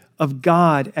work of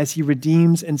God as he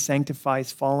redeems and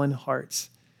sanctifies fallen hearts.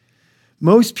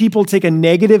 Most people take a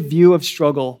negative view of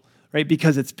struggle, right,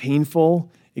 because it's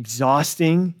painful,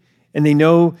 exhausting, and they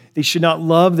know they should not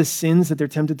love the sins that they're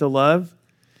tempted to love.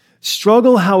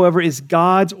 Struggle, however, is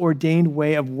God's ordained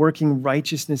way of working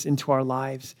righteousness into our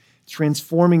lives,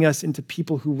 transforming us into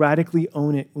people who radically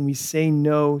own it when we say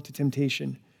no to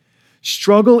temptation.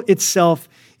 Struggle itself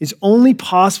is only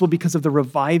possible because of the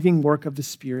reviving work of the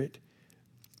Spirit.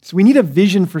 So we need a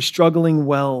vision for struggling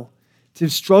well. To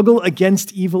struggle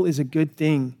against evil is a good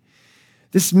thing.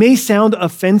 This may sound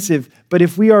offensive, but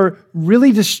if we are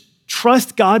really to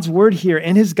trust God's word here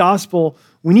and his gospel,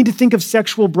 we need to think of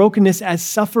sexual brokenness as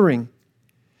suffering.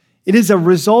 It is a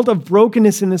result of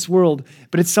brokenness in this world,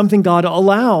 but it's something God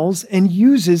allows and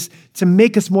uses to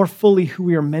make us more fully who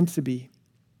we are meant to be.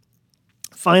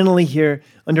 Finally here,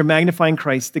 under Magnifying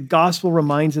Christ, the gospel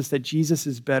reminds us that Jesus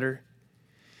is better.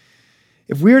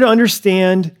 If we are to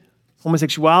understand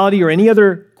homosexuality or any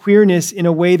other queerness in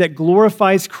a way that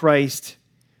glorifies Christ,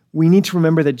 we need to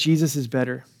remember that Jesus is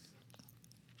better.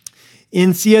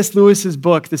 In C.S. Lewis's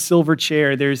book, The Silver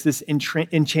Chair, there's this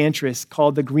enchantress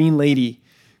called the Green Lady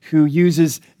who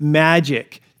uses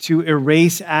magic to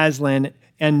erase Aslan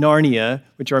and Narnia,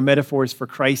 which are metaphors for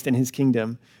Christ and his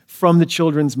kingdom, from the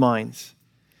children's minds.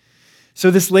 So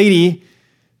this lady,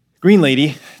 Green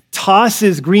Lady,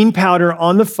 tosses green powder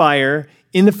on the fire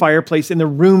in the fireplace, and the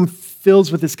room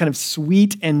fills with this kind of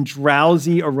sweet and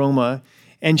drowsy aroma,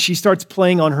 and she starts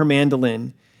playing on her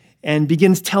mandolin and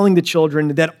begins telling the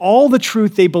children that all the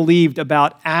truth they believed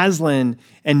about Aslan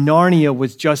and Narnia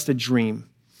was just a dream.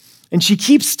 And she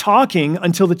keeps talking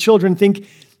until the children think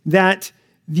that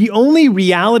the only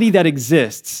reality that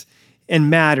exists and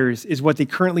matters is what they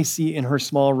currently see in her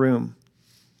small room: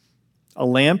 a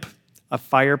lamp, a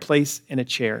fireplace, and a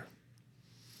chair.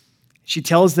 She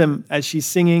tells them as she's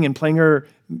singing and playing her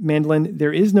mandolin,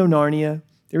 there is no Narnia,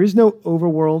 there is no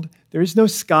overworld, there is no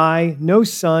sky, no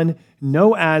sun,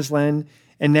 no Aslan,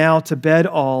 and now to bed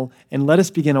all, and let us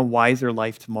begin a wiser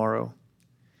life tomorrow.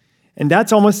 And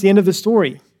that's almost the end of the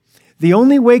story. They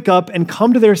only wake up and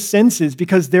come to their senses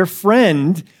because their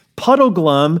friend,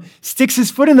 Puddleglum, sticks his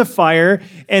foot in the fire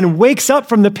and wakes up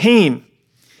from the pain.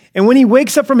 And when he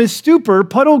wakes up from his stupor,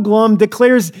 Puddleglum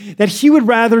declares that he would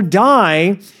rather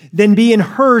die than be in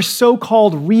her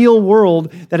so-called real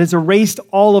world that has erased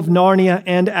all of Narnia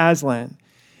and Aslan.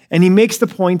 And he makes the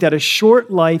point that a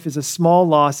short life is a small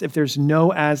loss if there's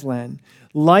no Aslan.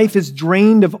 Life is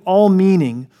drained of all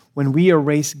meaning when we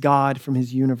erase God from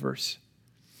his universe.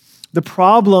 The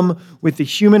problem with the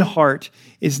human heart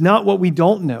is not what we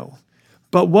don't know,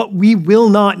 but what we will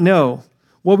not know,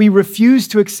 what we refuse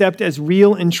to accept as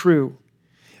real and true.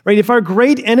 Right? If our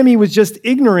great enemy was just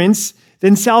ignorance,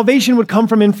 then salvation would come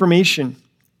from information.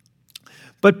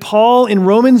 But Paul in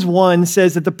Romans 1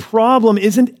 says that the problem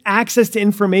isn't access to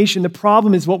information. The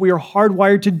problem is what we are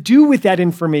hardwired to do with that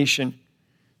information,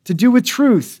 to do with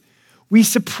truth. We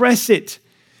suppress it.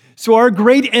 So our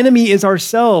great enemy is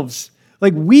ourselves.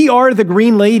 Like we are the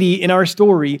Green Lady in our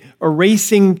story,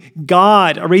 erasing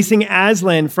God, erasing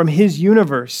Aslan from his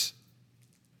universe,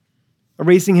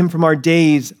 erasing him from our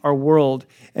days, our world.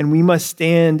 And we must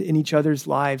stand in each other's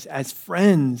lives as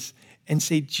friends and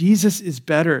say, Jesus is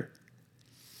better.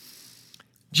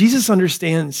 Jesus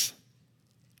understands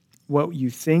what you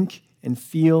think and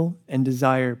feel and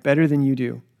desire better than you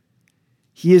do.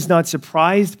 He is not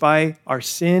surprised by our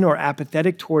sin or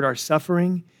apathetic toward our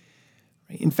suffering.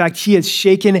 In fact, he has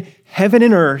shaken heaven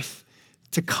and earth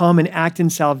to come and act in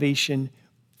salvation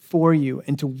for you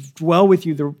and to dwell with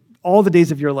you all the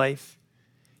days of your life.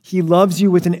 He loves you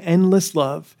with an endless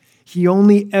love. He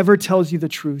only ever tells you the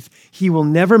truth. He will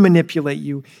never manipulate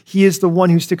you. He is the one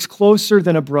who sticks closer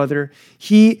than a brother.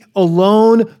 He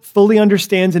alone fully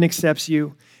understands and accepts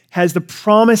you. has the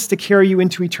promise to carry you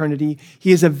into eternity.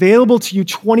 He is available to you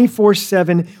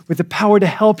 24/7 with the power to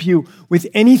help you with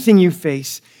anything you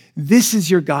face. This is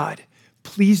your God.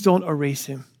 Please don't erase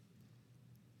him.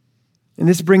 And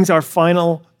this brings our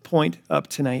final point up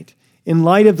tonight. In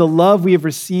light of the love we have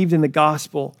received in the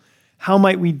gospel, how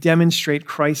might we demonstrate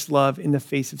Christ's love in the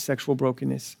face of sexual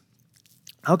brokenness?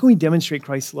 How can we demonstrate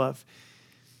Christ's love?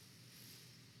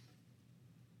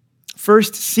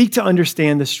 First, seek to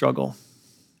understand the struggle.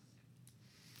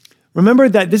 Remember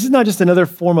that this is not just another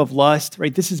form of lust,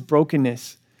 right? This is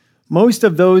brokenness. Most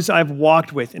of those I've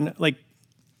walked with, in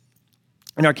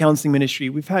our counseling ministry,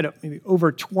 we've had maybe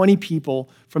over 20 people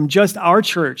from just our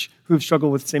church who have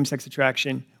struggled with same-sex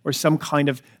attraction or some kind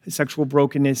of sexual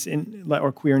brokenness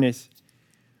or queerness.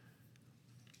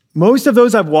 Most of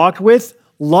those I've walked with,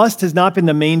 lust has not been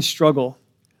the main struggle,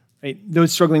 right?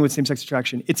 Those struggling with same-sex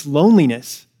attraction. It's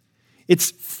loneliness.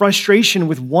 It's frustration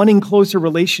with wanting closer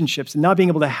relationships and not being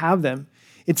able to have them.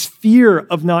 It's fear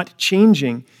of not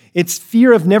changing. It's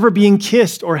fear of never being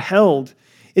kissed or held.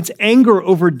 It's anger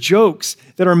over jokes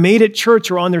that are made at church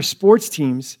or on their sports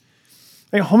teams.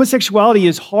 Right? Homosexuality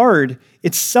is hard,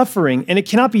 it's suffering, and it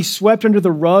cannot be swept under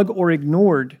the rug or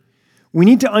ignored. We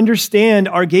need to understand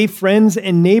our gay friends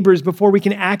and neighbors before we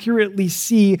can accurately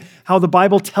see how the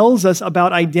Bible tells us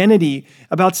about identity,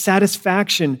 about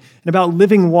satisfaction, and about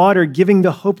living water, giving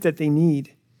the hope that they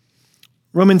need.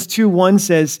 Romans 2:1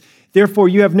 says, "Therefore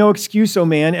you have no excuse, O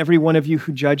man, every one of you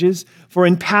who judges, for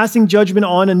in passing judgment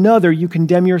on another you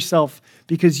condemn yourself,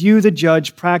 because you, the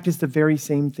judge, practice the very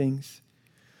same things."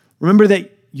 Remember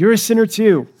that you're a sinner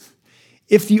too.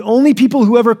 If the only people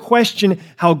who ever question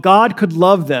how God could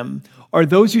love them are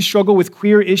those who struggle with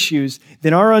queer issues,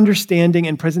 then our understanding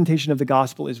and presentation of the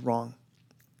gospel is wrong.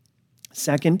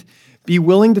 Second, be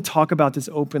willing to talk about this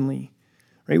openly.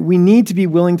 Right? We need to be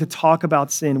willing to talk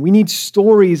about sin. We need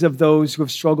stories of those who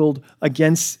have struggled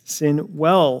against sin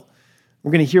well.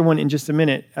 We're going to hear one in just a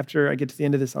minute. After I get to the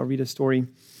end of this, I'll read a story.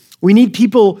 We need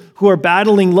people who are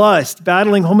battling lust,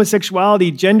 battling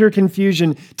homosexuality, gender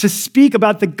confusion, to speak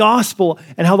about the gospel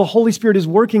and how the Holy Spirit is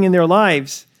working in their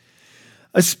lives.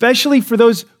 Especially for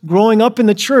those growing up in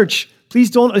the church, please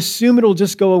don't assume it'll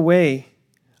just go away.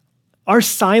 Our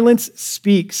silence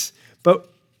speaks,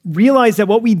 but realize that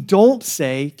what we don't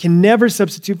say can never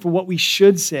substitute for what we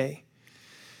should say.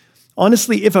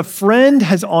 Honestly, if a friend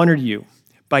has honored you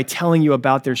by telling you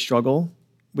about their struggle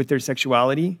with their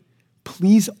sexuality,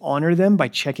 please honor them by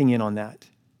checking in on that.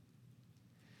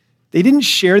 They didn't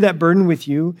share that burden with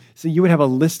you so you would have a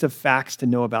list of facts to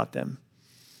know about them,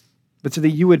 but so that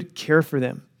you would care for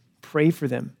them, pray for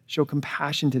them, show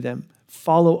compassion to them,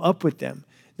 follow up with them,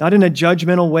 not in a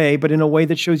judgmental way, but in a way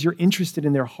that shows you're interested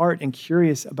in their heart and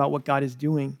curious about what God is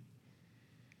doing.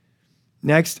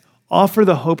 Next, offer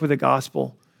the hope of the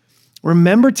gospel.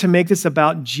 Remember to make this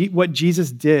about what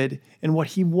Jesus did and what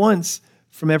he wants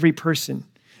from every person.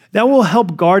 That will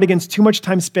help guard against too much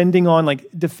time spending on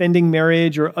defending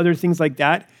marriage or other things like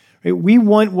that. Right? We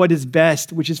want what is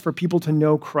best, which is for people to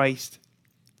know Christ.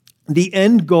 The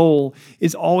end goal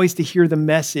is always to hear the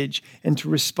message and to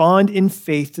respond in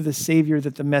faith to the Savior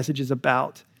that the message is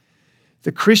about.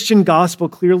 The Christian gospel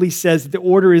clearly says that the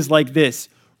order is like this: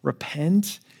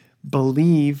 repent,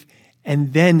 believe,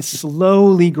 and then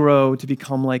slowly grow to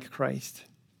become like Christ.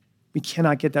 We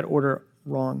cannot get that order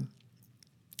wrong.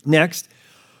 Next,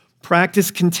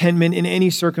 practice contentment in any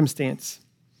circumstance.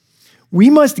 We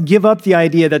must give up the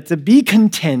idea that to be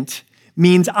content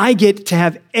means I get to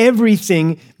have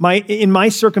everything in my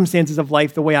circumstances of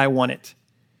life the way I want it.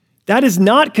 That is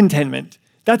not contentment.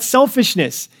 That's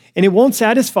selfishness, and it won't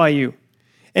satisfy you.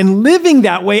 And living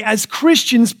that way as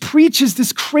Christians preaches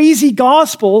this crazy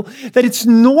gospel that it's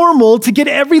normal to get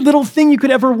every little thing you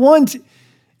could ever want,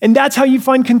 and that's how you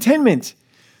find contentment.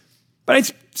 But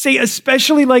I'd say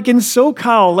especially in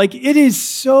SoCal, it is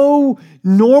so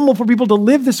normal for people to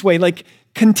live this way.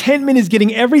 Contentment is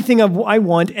getting everything I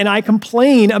want, and I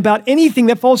complain about anything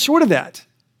that falls short of that.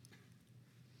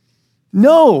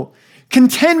 No,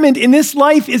 contentment in this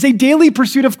life is a daily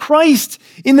pursuit of Christ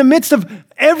in the midst of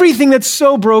everything that's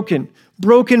so broken.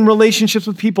 Broken relationships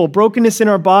with people, brokenness in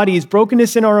our bodies,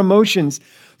 brokenness in our emotions.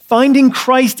 Finding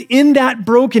Christ in that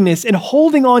brokenness and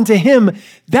holding on to him,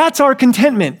 that's our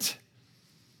contentment.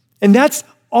 And that's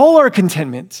all our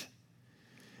contentment.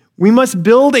 We must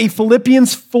build a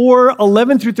Philippians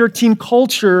 4:11-13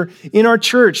 culture in our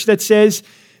church that says,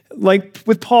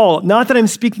 with Paul, not that I'm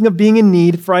speaking of being in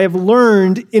need, for I have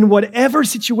learned in whatever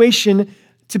situation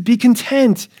to be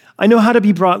content. I know how to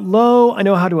be brought low. I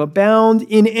know how to abound.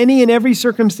 In any and every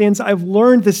circumstance, I've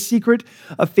learned the secret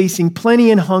of facing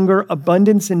plenty and hunger,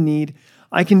 abundance and need.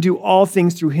 I can do all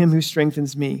things through him who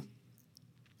strengthens me.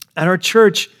 At our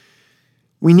church,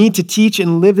 we need to teach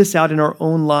and live this out in our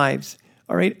own lives,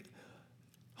 all right?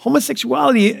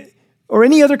 Homosexuality or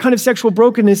any other kind of sexual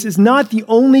brokenness is not the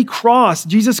only cross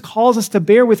Jesus calls us to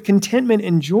bear with contentment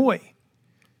and joy.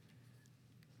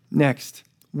 Next,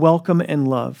 welcome and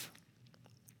love.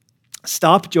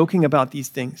 Stop joking about these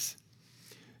things.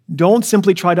 Don't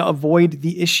simply try to avoid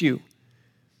the issue.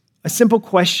 A simple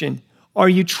question: are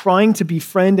you trying to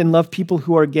befriend and love people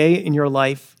who are gay in your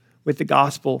life with the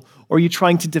gospel, or are you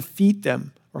trying to defeat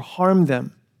them or harm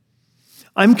them?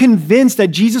 I'm convinced that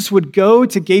Jesus would go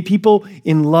to gay people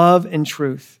in love and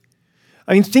truth.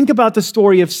 I mean, think about the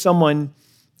story of someone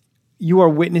you are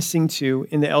witnessing to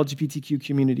in the LGBTQ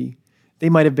community. They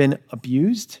might have been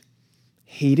abused,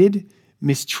 hated,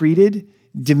 mistreated,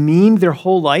 demeaned their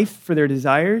whole life for their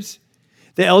desires.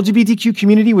 The LGBTQ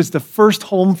community was the first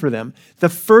home for them, the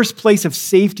first place of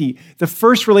safety, the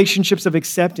first relationships of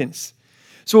acceptance.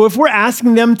 So if we're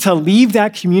asking them to leave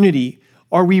that community,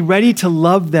 are we ready to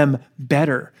love them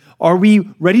better? Are we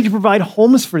ready to provide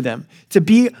homes for them, to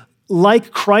be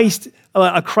like Christ,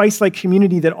 a Christ-like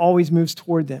community that always moves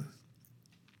toward them?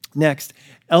 Next,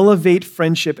 elevate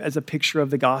friendship as a picture of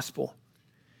the gospel.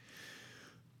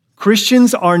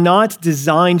 Christians are not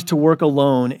designed to work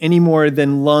alone any more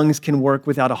than lungs can work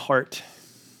without a heart.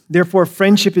 Therefore,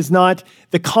 friendship is not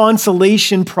the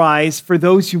consolation prize for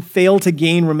those who fail to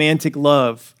gain romantic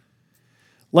love.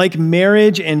 Like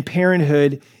marriage and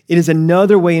parenthood, it is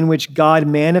another way in which God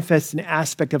manifests an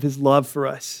aspect of his love for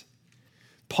us.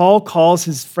 Paul calls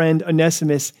his friend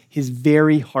Onesimus his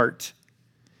very heart.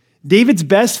 David's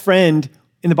best friend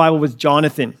in the Bible was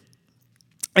Jonathan.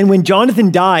 And when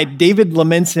Jonathan died, David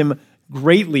laments him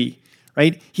greatly,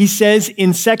 right? He says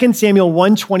in 2 Samuel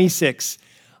 1:26,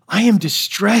 I am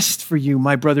distressed for you,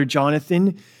 my brother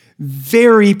Jonathan.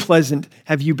 Very pleasant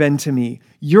have you been to me.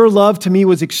 Your love to me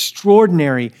was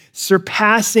extraordinary,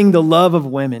 surpassing the love of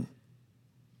women.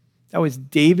 That was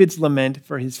David's lament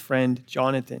for his friend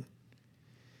Jonathan.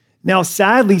 Now,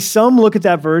 sadly, some look at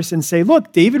that verse and say,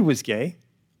 look, David was gay.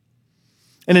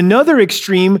 And another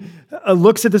extreme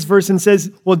looks at this verse and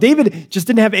says, well, David just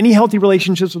didn't have any healthy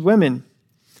relationships with women.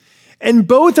 And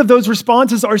both of those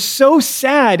responses are so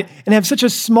sad and have such a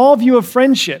small view of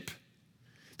friendship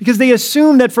because they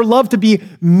assume that for love to be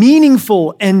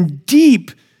meaningful and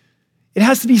deep, it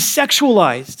has to be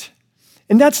sexualized.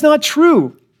 And that's not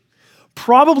true.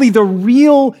 Probably the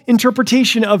real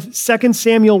interpretation of 2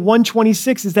 Samuel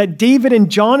 1:26 is that David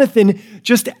and Jonathan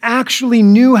just actually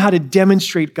knew how to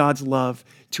demonstrate God's love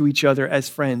to each other as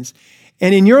friends.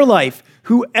 And in your life,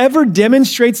 whoever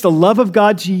demonstrates the love of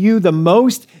God to you the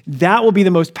most, that will be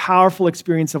the most powerful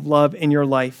experience of love in your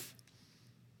life.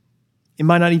 It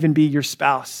might not even be your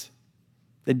spouse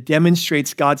that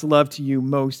demonstrates God's love to you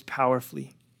most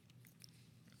powerfully.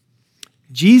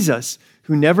 Jesus,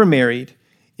 who never married,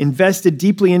 invested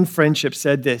deeply in friendship,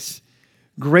 said this: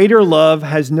 greater love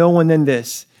has no one than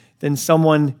this, than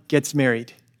someone gets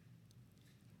married.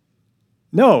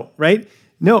 No, right?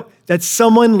 No, that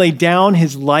someone laid down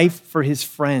his life for his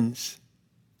friends.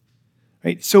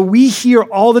 Right? So we hear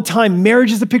all the time,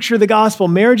 marriage is a picture of the gospel.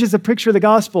 Marriage is a picture of the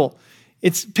gospel.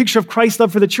 It's a picture of Christ's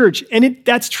love for the church. And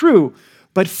that's true.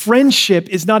 But friendship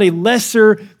is not a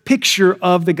lesser picture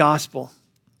of the gospel.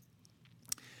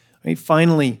 Right?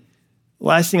 Finally,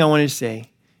 last thing I wanted to say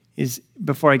is,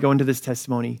 before I go into this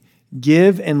testimony,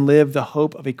 give and live the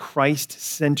hope of a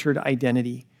Christ-centered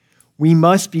identity. We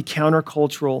must be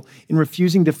countercultural in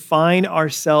refusing to define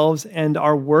ourselves and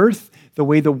our worth the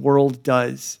way the world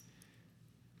does.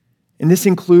 And this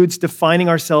includes defining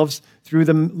ourselves through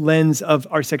the lens of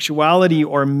our sexuality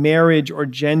or marriage or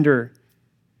gender.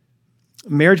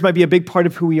 Marriage might be a big part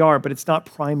of who we are, but it's not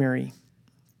primary.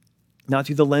 Not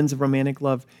through the lens of romantic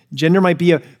love. Gender might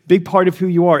be a big part of who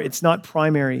you are. It's not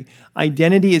primary.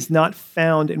 Identity is not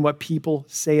found in what people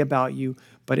say about you,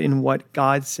 but in what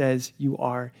God says you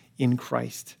are in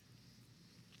Christ.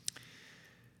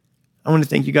 I want to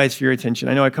thank you guys for your attention.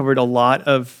 I know I covered a lot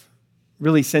of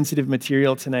really sensitive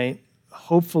material tonight.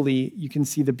 Hopefully, you can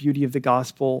see the beauty of the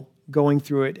gospel going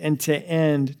through it, and to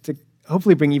end, to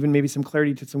hopefully bring even maybe some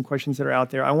clarity to some questions that are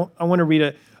out there. I want to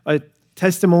read a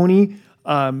testimony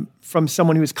from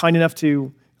someone who was kind enough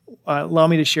to allow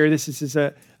me to share this. This is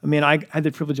a man I had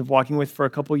the privilege of walking with for a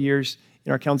couple years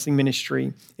in our counseling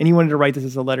ministry, and he wanted to write this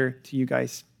as a letter to you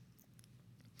guys.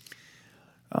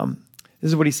 This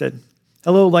is what he said.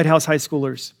 Hello, Lighthouse High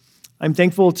Schoolers. I'm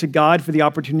thankful to God for the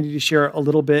opportunity to share a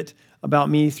little bit about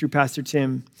me through Pastor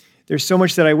Tim. There's so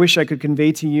much that I wish I could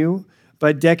convey to you,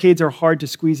 but decades are hard to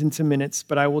squeeze into minutes,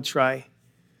 but I will try.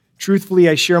 Truthfully,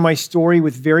 I share my story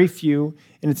with very few,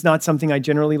 and it's not something I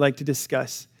generally like to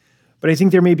discuss. But I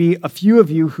think there may be a few of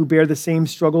you who bear the same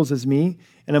struggles as me,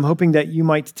 and I'm hoping that you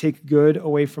might take good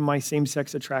away from my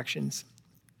same-sex attractions.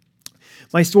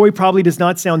 My story probably does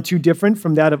not sound too different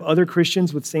from that of other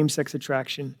Christians with same-sex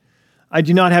attraction. I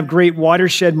do not have great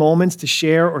watershed moments to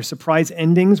share or surprise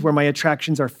endings where my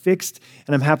attractions are fixed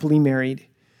and I'm happily married.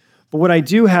 But what I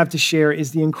do have to share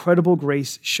is the incredible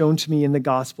grace shown to me in the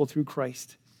gospel through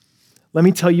Christ. Let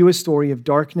me tell you a story of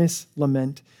darkness,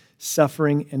 lament,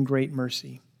 suffering, and great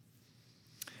mercy.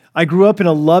 I grew up in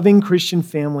a loving Christian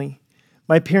family,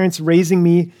 my parents raising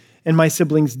me and my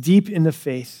siblings deep in the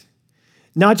faith,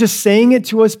 not just saying it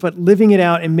to us, but living it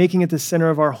out and making it the center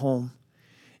of our home.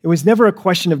 It was never a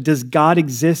question of, does God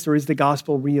exist or is the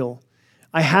gospel real?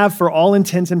 I have, for all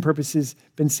intents and purposes,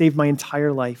 been saved my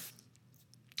entire life.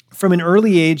 From an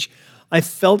early age, I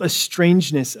felt a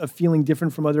strangeness of feeling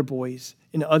different from other boys,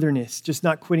 an otherness, just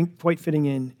not quite fitting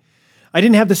in. I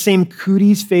didn't have the same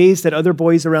cooties phase that other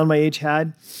boys around my age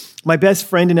had. My best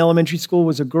friend in elementary school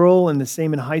was a girl, and the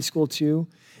same in high school too.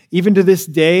 Even to this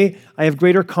day, I have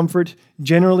greater comfort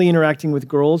generally interacting with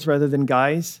girls rather than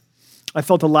guys. I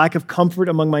felt a lack of comfort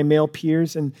among my male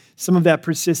peers, and some of that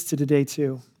persists to today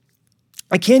too.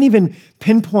 I can't even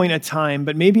pinpoint a time,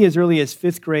 but maybe as early as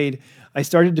 5th grade, I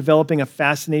started developing a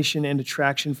fascination and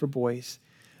attraction for boys.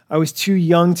 I was too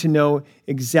young to know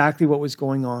exactly what was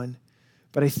going on,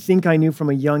 but I think I knew from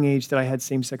a young age that I had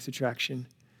same-sex attraction.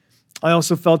 I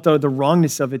also felt the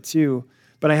wrongness of it too,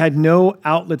 but I had no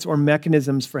outlets or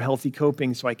mechanisms for healthy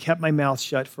coping, so I kept my mouth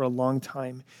shut for a long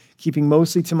time, keeping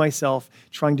mostly to myself,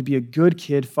 trying to be a good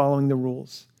kid following the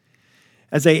rules.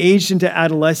 As I aged into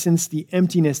adolescence, the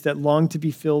emptiness that longed to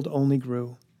be filled only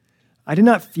grew. I did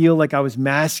not feel like I was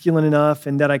masculine enough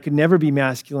and that I could never be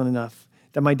masculine enough,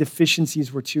 that my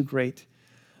deficiencies were too great.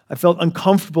 I felt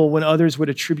uncomfortable when others would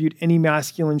attribute any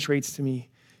masculine traits to me,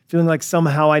 feeling like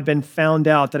somehow I'd been found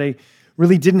out, that I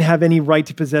really didn't have any right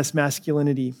to possess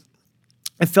masculinity.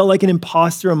 I felt like an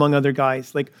imposter among other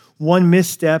guys, like one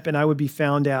misstep and I would be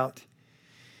found out.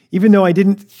 Even though I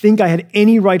didn't think I had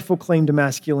any rightful claim to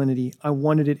masculinity, I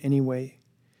wanted it anyway.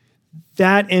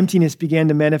 That emptiness began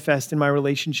to manifest in my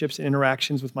relationships and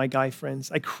interactions with my guy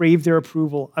friends. I craved their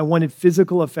approval. I wanted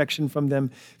physical affection from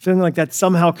them, feeling like that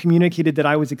somehow communicated that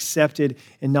I was accepted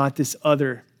and not this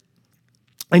other.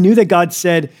 I knew that God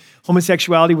said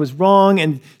homosexuality was wrong,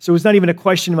 and so it was not even a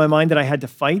question in my mind that I had to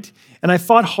fight. And I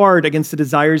fought hard against the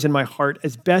desires in my heart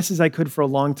as best as I could for a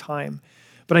long time.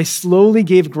 But I slowly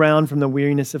gave ground from the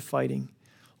weariness of fighting.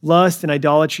 Lust and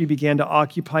idolatry began to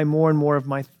occupy more and more of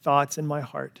my thoughts and my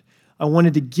heart. I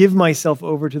wanted to give myself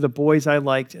over to the boys I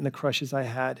liked and the crushes I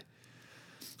had.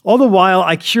 All the while,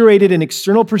 I curated an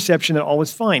external perception that all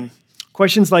was fine.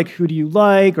 Questions like, who do you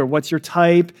like, or what's your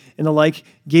type, and the like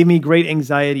gave me great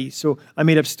anxiety. So I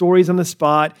made up stories on the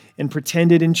spot and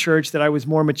pretended in church that I was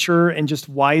more mature and just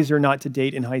wiser not to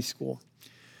date in high school.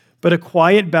 But a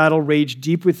quiet battle raged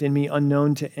deep within me,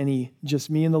 unknown to any, just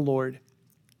me and the Lord.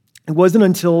 It wasn't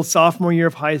until sophomore year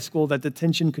of high school that the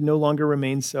tension could no longer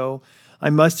remain so. I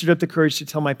mustered up the courage to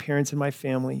tell my parents and my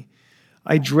family.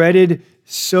 I dreaded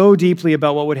so deeply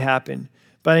about what would happen,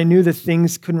 but I knew that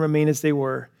things couldn't remain as they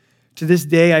were. To this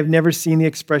day, I've never seen the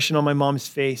expression on my mom's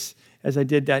face as I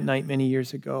did that night many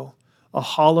years ago. A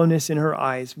hollowness in her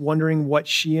eyes, wondering what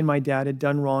she and my dad had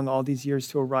done wrong all these years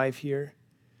to arrive here.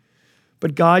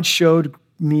 But God showed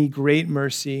me great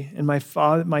mercy, and my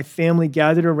family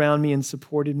gathered around me and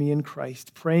supported me in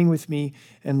Christ, praying with me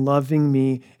and loving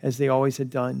me as they always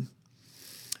had done.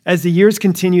 As the years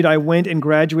continued, I went and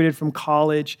graduated from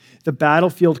college. The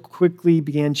battlefield quickly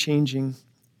began changing.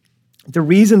 The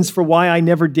reasons for why I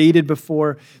never dated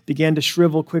before began to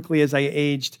shrivel quickly as I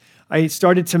aged. I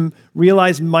started to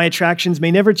realize my attractions may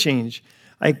never change.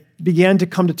 I began to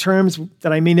come to terms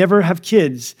that I may never have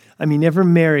kids. I may never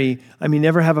marry. I may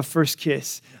never have a first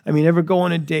kiss. I may never go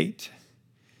on a date.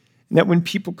 And that when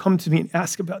people come to me and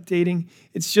ask about dating,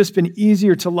 it's just been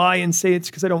easier to lie and say it's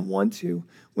because I don't want to,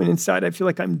 when inside I feel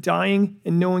like I'm dying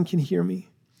and no one can hear me.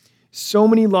 So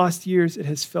many lost years it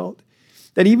has felt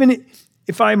that even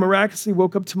if I miraculously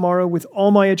woke up tomorrow with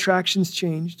all my attractions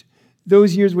changed,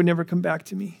 those years would never come back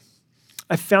to me.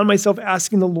 I found myself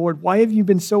asking the Lord, why have you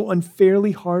been so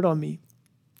unfairly hard on me?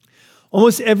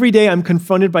 Almost every day I'm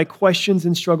confronted by questions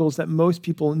and struggles that most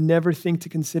people never think to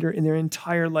consider in their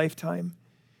entire lifetime.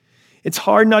 It's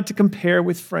hard not to compare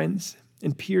with friends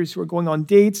and peers who are going on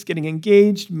dates, getting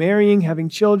engaged, marrying, having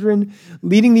children,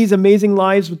 leading these amazing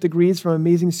lives with degrees from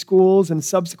amazing schools and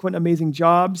subsequent amazing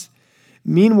jobs.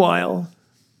 Meanwhile,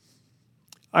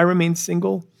 I remain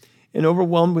single and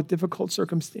overwhelmed with difficult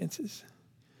circumstances.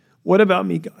 What about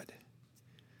me, God?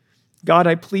 God,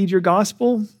 I plead your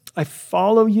gospel. I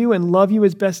follow you and love you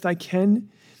as best I can.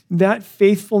 That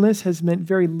faithfulness has meant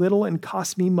very little and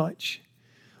cost me much.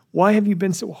 Why have you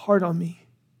been so hard on me?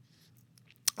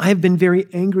 I have been very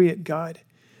angry at God.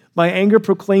 My anger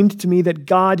proclaimed to me that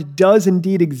God does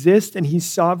indeed exist and he's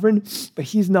sovereign, but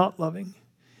he's not loving.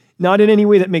 Not in any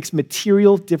way that makes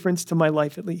material difference to my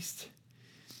life, at least.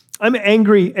 I'm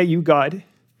angry at you, God.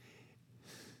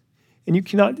 And you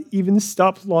cannot even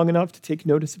stop long enough to take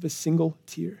notice of a single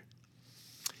tear.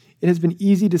 It has been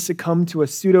easy to succumb to a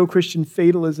pseudo-Christian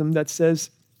fatalism that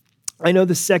says, I know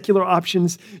the secular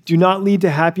options do not lead to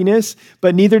happiness,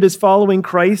 but neither does following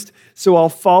Christ, so I'll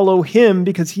follow him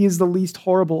because he is the least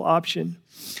horrible option.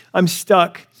 I'm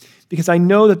stuck because I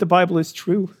know that the Bible is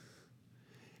true.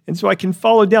 And so I can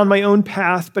follow down my own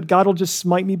path, but God will just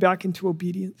smite me back into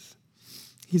obedience.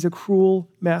 He's a cruel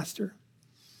master.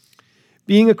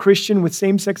 Being a Christian with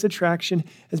same-sex attraction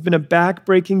has been a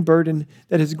back-breaking burden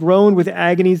that has grown with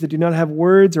agonies that do not have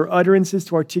words or utterances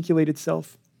to articulate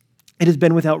itself. It has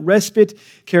been without respite,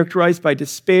 characterized by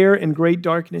despair and great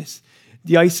darkness.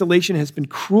 The isolation has been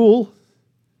cruel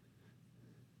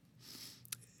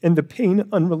and the pain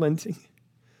unrelenting.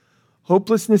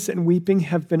 Hopelessness and weeping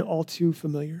have been all too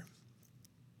familiar.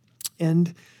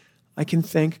 And I can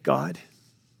thank God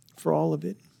for all of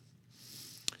it.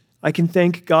 I can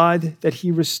thank God that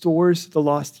he restores the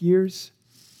lost years.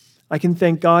 I can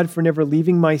thank God for never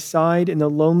leaving my side in the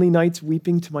lonely nights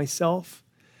weeping to myself.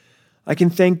 I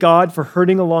can thank God for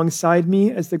hurting alongside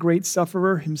me as the great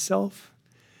sufferer himself.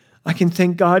 I can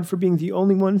thank God for being the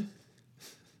only one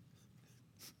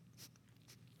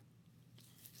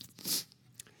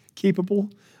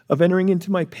capable of entering into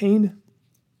my pain.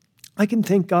 I can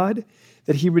thank God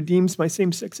that he redeems my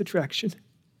same-sex attraction.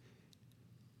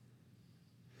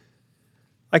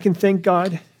 I can thank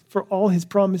God for all his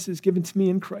promises given to me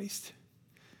in Christ.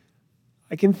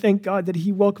 I can thank God that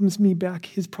he welcomes me back,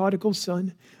 his prodigal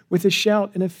son, with a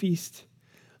shout and a feast.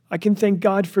 I can thank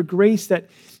God for grace that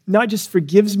not just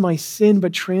forgives my sin,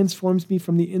 but transforms me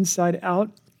from the inside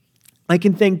out. I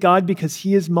can thank God because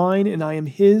he is mine and I am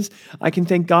his. I can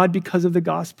thank God because of the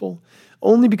gospel.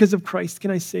 Only because of Christ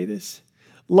can I say this.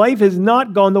 Life has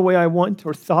not gone the way I want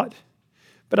or thought,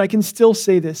 but I can still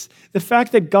say this. The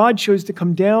fact that God chose to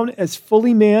come down as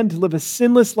fully man to live a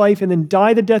sinless life and then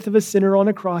die the death of a sinner on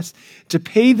a cross to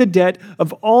pay the debt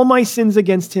of all my sins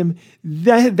against him,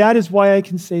 that is why I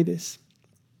can say this.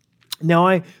 Now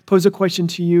I pose a question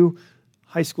to you,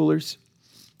 high schoolers.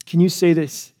 Can you say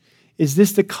this? Is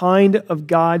this the kind of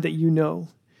God that you know?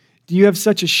 Do you have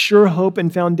such a sure hope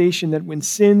and foundation that when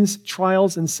sins,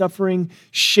 trials, and suffering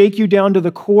shake you down to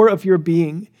the core of your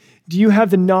being, do you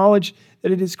have the knowledge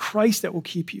that it is Christ that will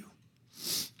keep you?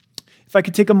 If I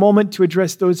could take a moment to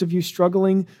address those of you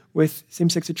struggling with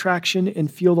same-sex attraction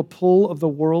and feel the pull of the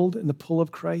world and the pull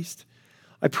of Christ.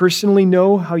 I personally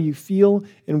know how you feel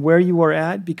and where you are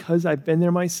at because I've been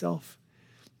there myself.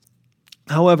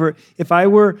 However, if I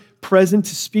were present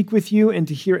to speak with you and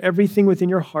to hear everything within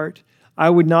your heart, I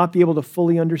would not be able to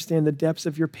fully understand the depths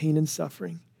of your pain and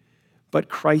suffering. But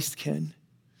Christ can.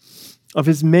 Of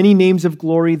his many names of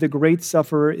glory, the great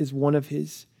sufferer is one of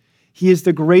his. He is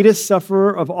the greatest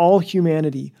sufferer of all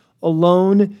humanity,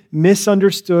 alone,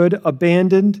 misunderstood,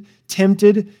 abandoned,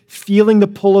 tempted, feeling the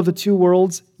pull of the two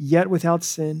worlds, yet without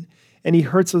sin, and he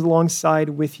hurts alongside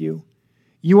with you.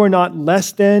 You are not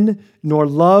less than, nor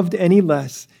loved any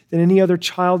less than any other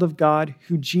child of God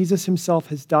who Jesus himself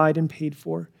has died and paid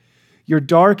for. Your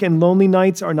dark and lonely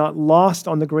nights are not lost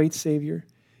on the great Savior.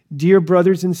 Dear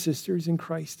brothers and sisters in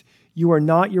Christ, you are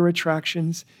not your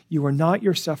attractions. You are not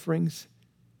your sufferings.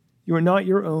 You are not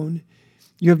your own.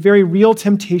 You have very real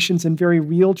temptations and very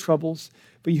real troubles,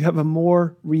 but you have a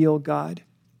more real God.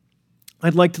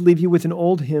 I'd like to leave you with an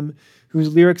old hymn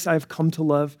whose lyrics I have come to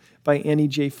love by Annie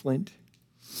J. Flint.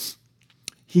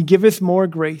 He giveth more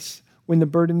grace when the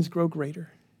burdens grow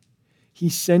greater. He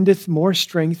sendeth more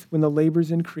strength when the labors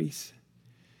increase.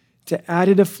 To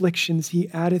added afflictions he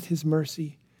addeth his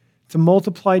mercy. To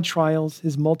multiplied trials,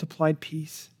 his multiplied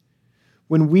peace.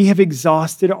 When we have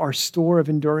exhausted our store of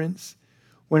endurance,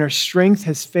 when our strength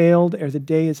has failed ere the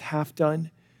day is half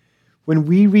done, when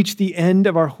we reach the end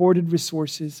of our hoarded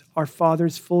resources, our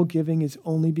Father's full giving is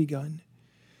only begun.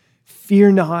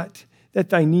 Fear not that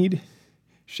thy need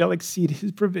shall exceed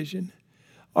his provision.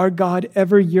 Our God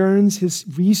ever yearns his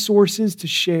resources to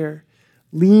share.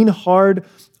 Lean hard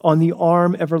on the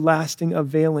arm everlasting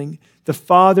availing. The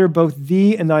Father both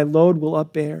thee and thy load will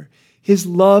upbear. His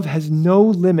love has no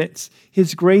limits.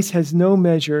 His grace has no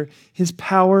measure. His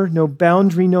power no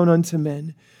boundary known unto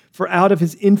men. For out of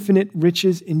his infinite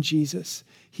riches in Jesus,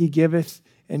 he giveth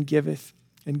and giveth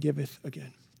and giveth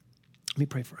again. Let me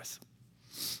pray for us.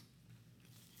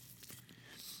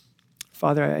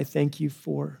 Father, I thank you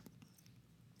for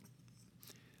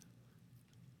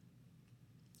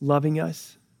loving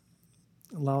us,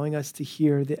 allowing us to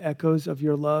hear the echoes of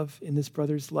your love in this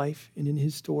brother's life and in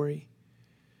his story.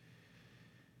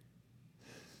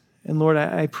 And Lord,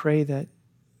 I pray that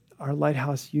our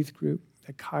Lighthouse Youth Group,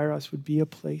 that Kairos would be a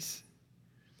place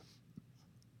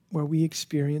where we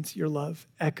experience your love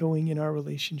echoing in our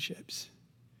relationships,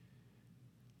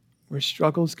 where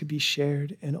struggles could be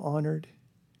shared and honored,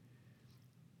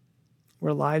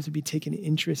 where lives would be taken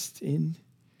interest in,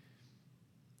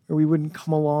 where we wouldn't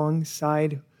come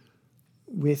alongside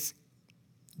with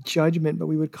judgment, but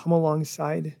we would come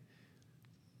alongside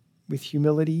with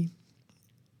humility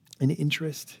and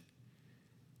interest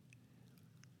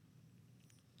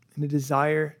and a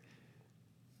desire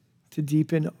to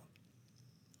deepen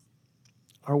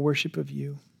our worship of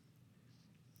you.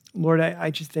 Lord,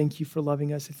 I just thank you for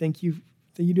loving us. I thank you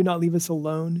that you do not leave us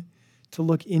alone to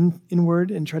look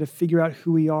inward and try to figure out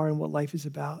who we are and what life is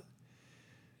about.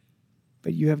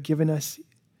 But you have given us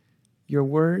your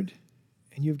word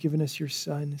and you have given us your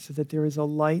Son so that there is a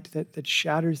light that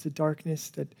shatters the darkness,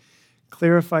 that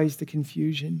clarifies the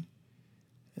confusion,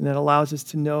 and that allows us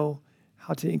to know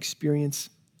how to experience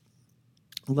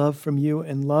love from you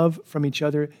and love from each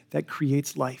other that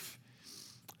creates life.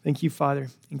 Thank you, Father.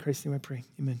 In Christ's name I pray.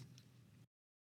 Amen.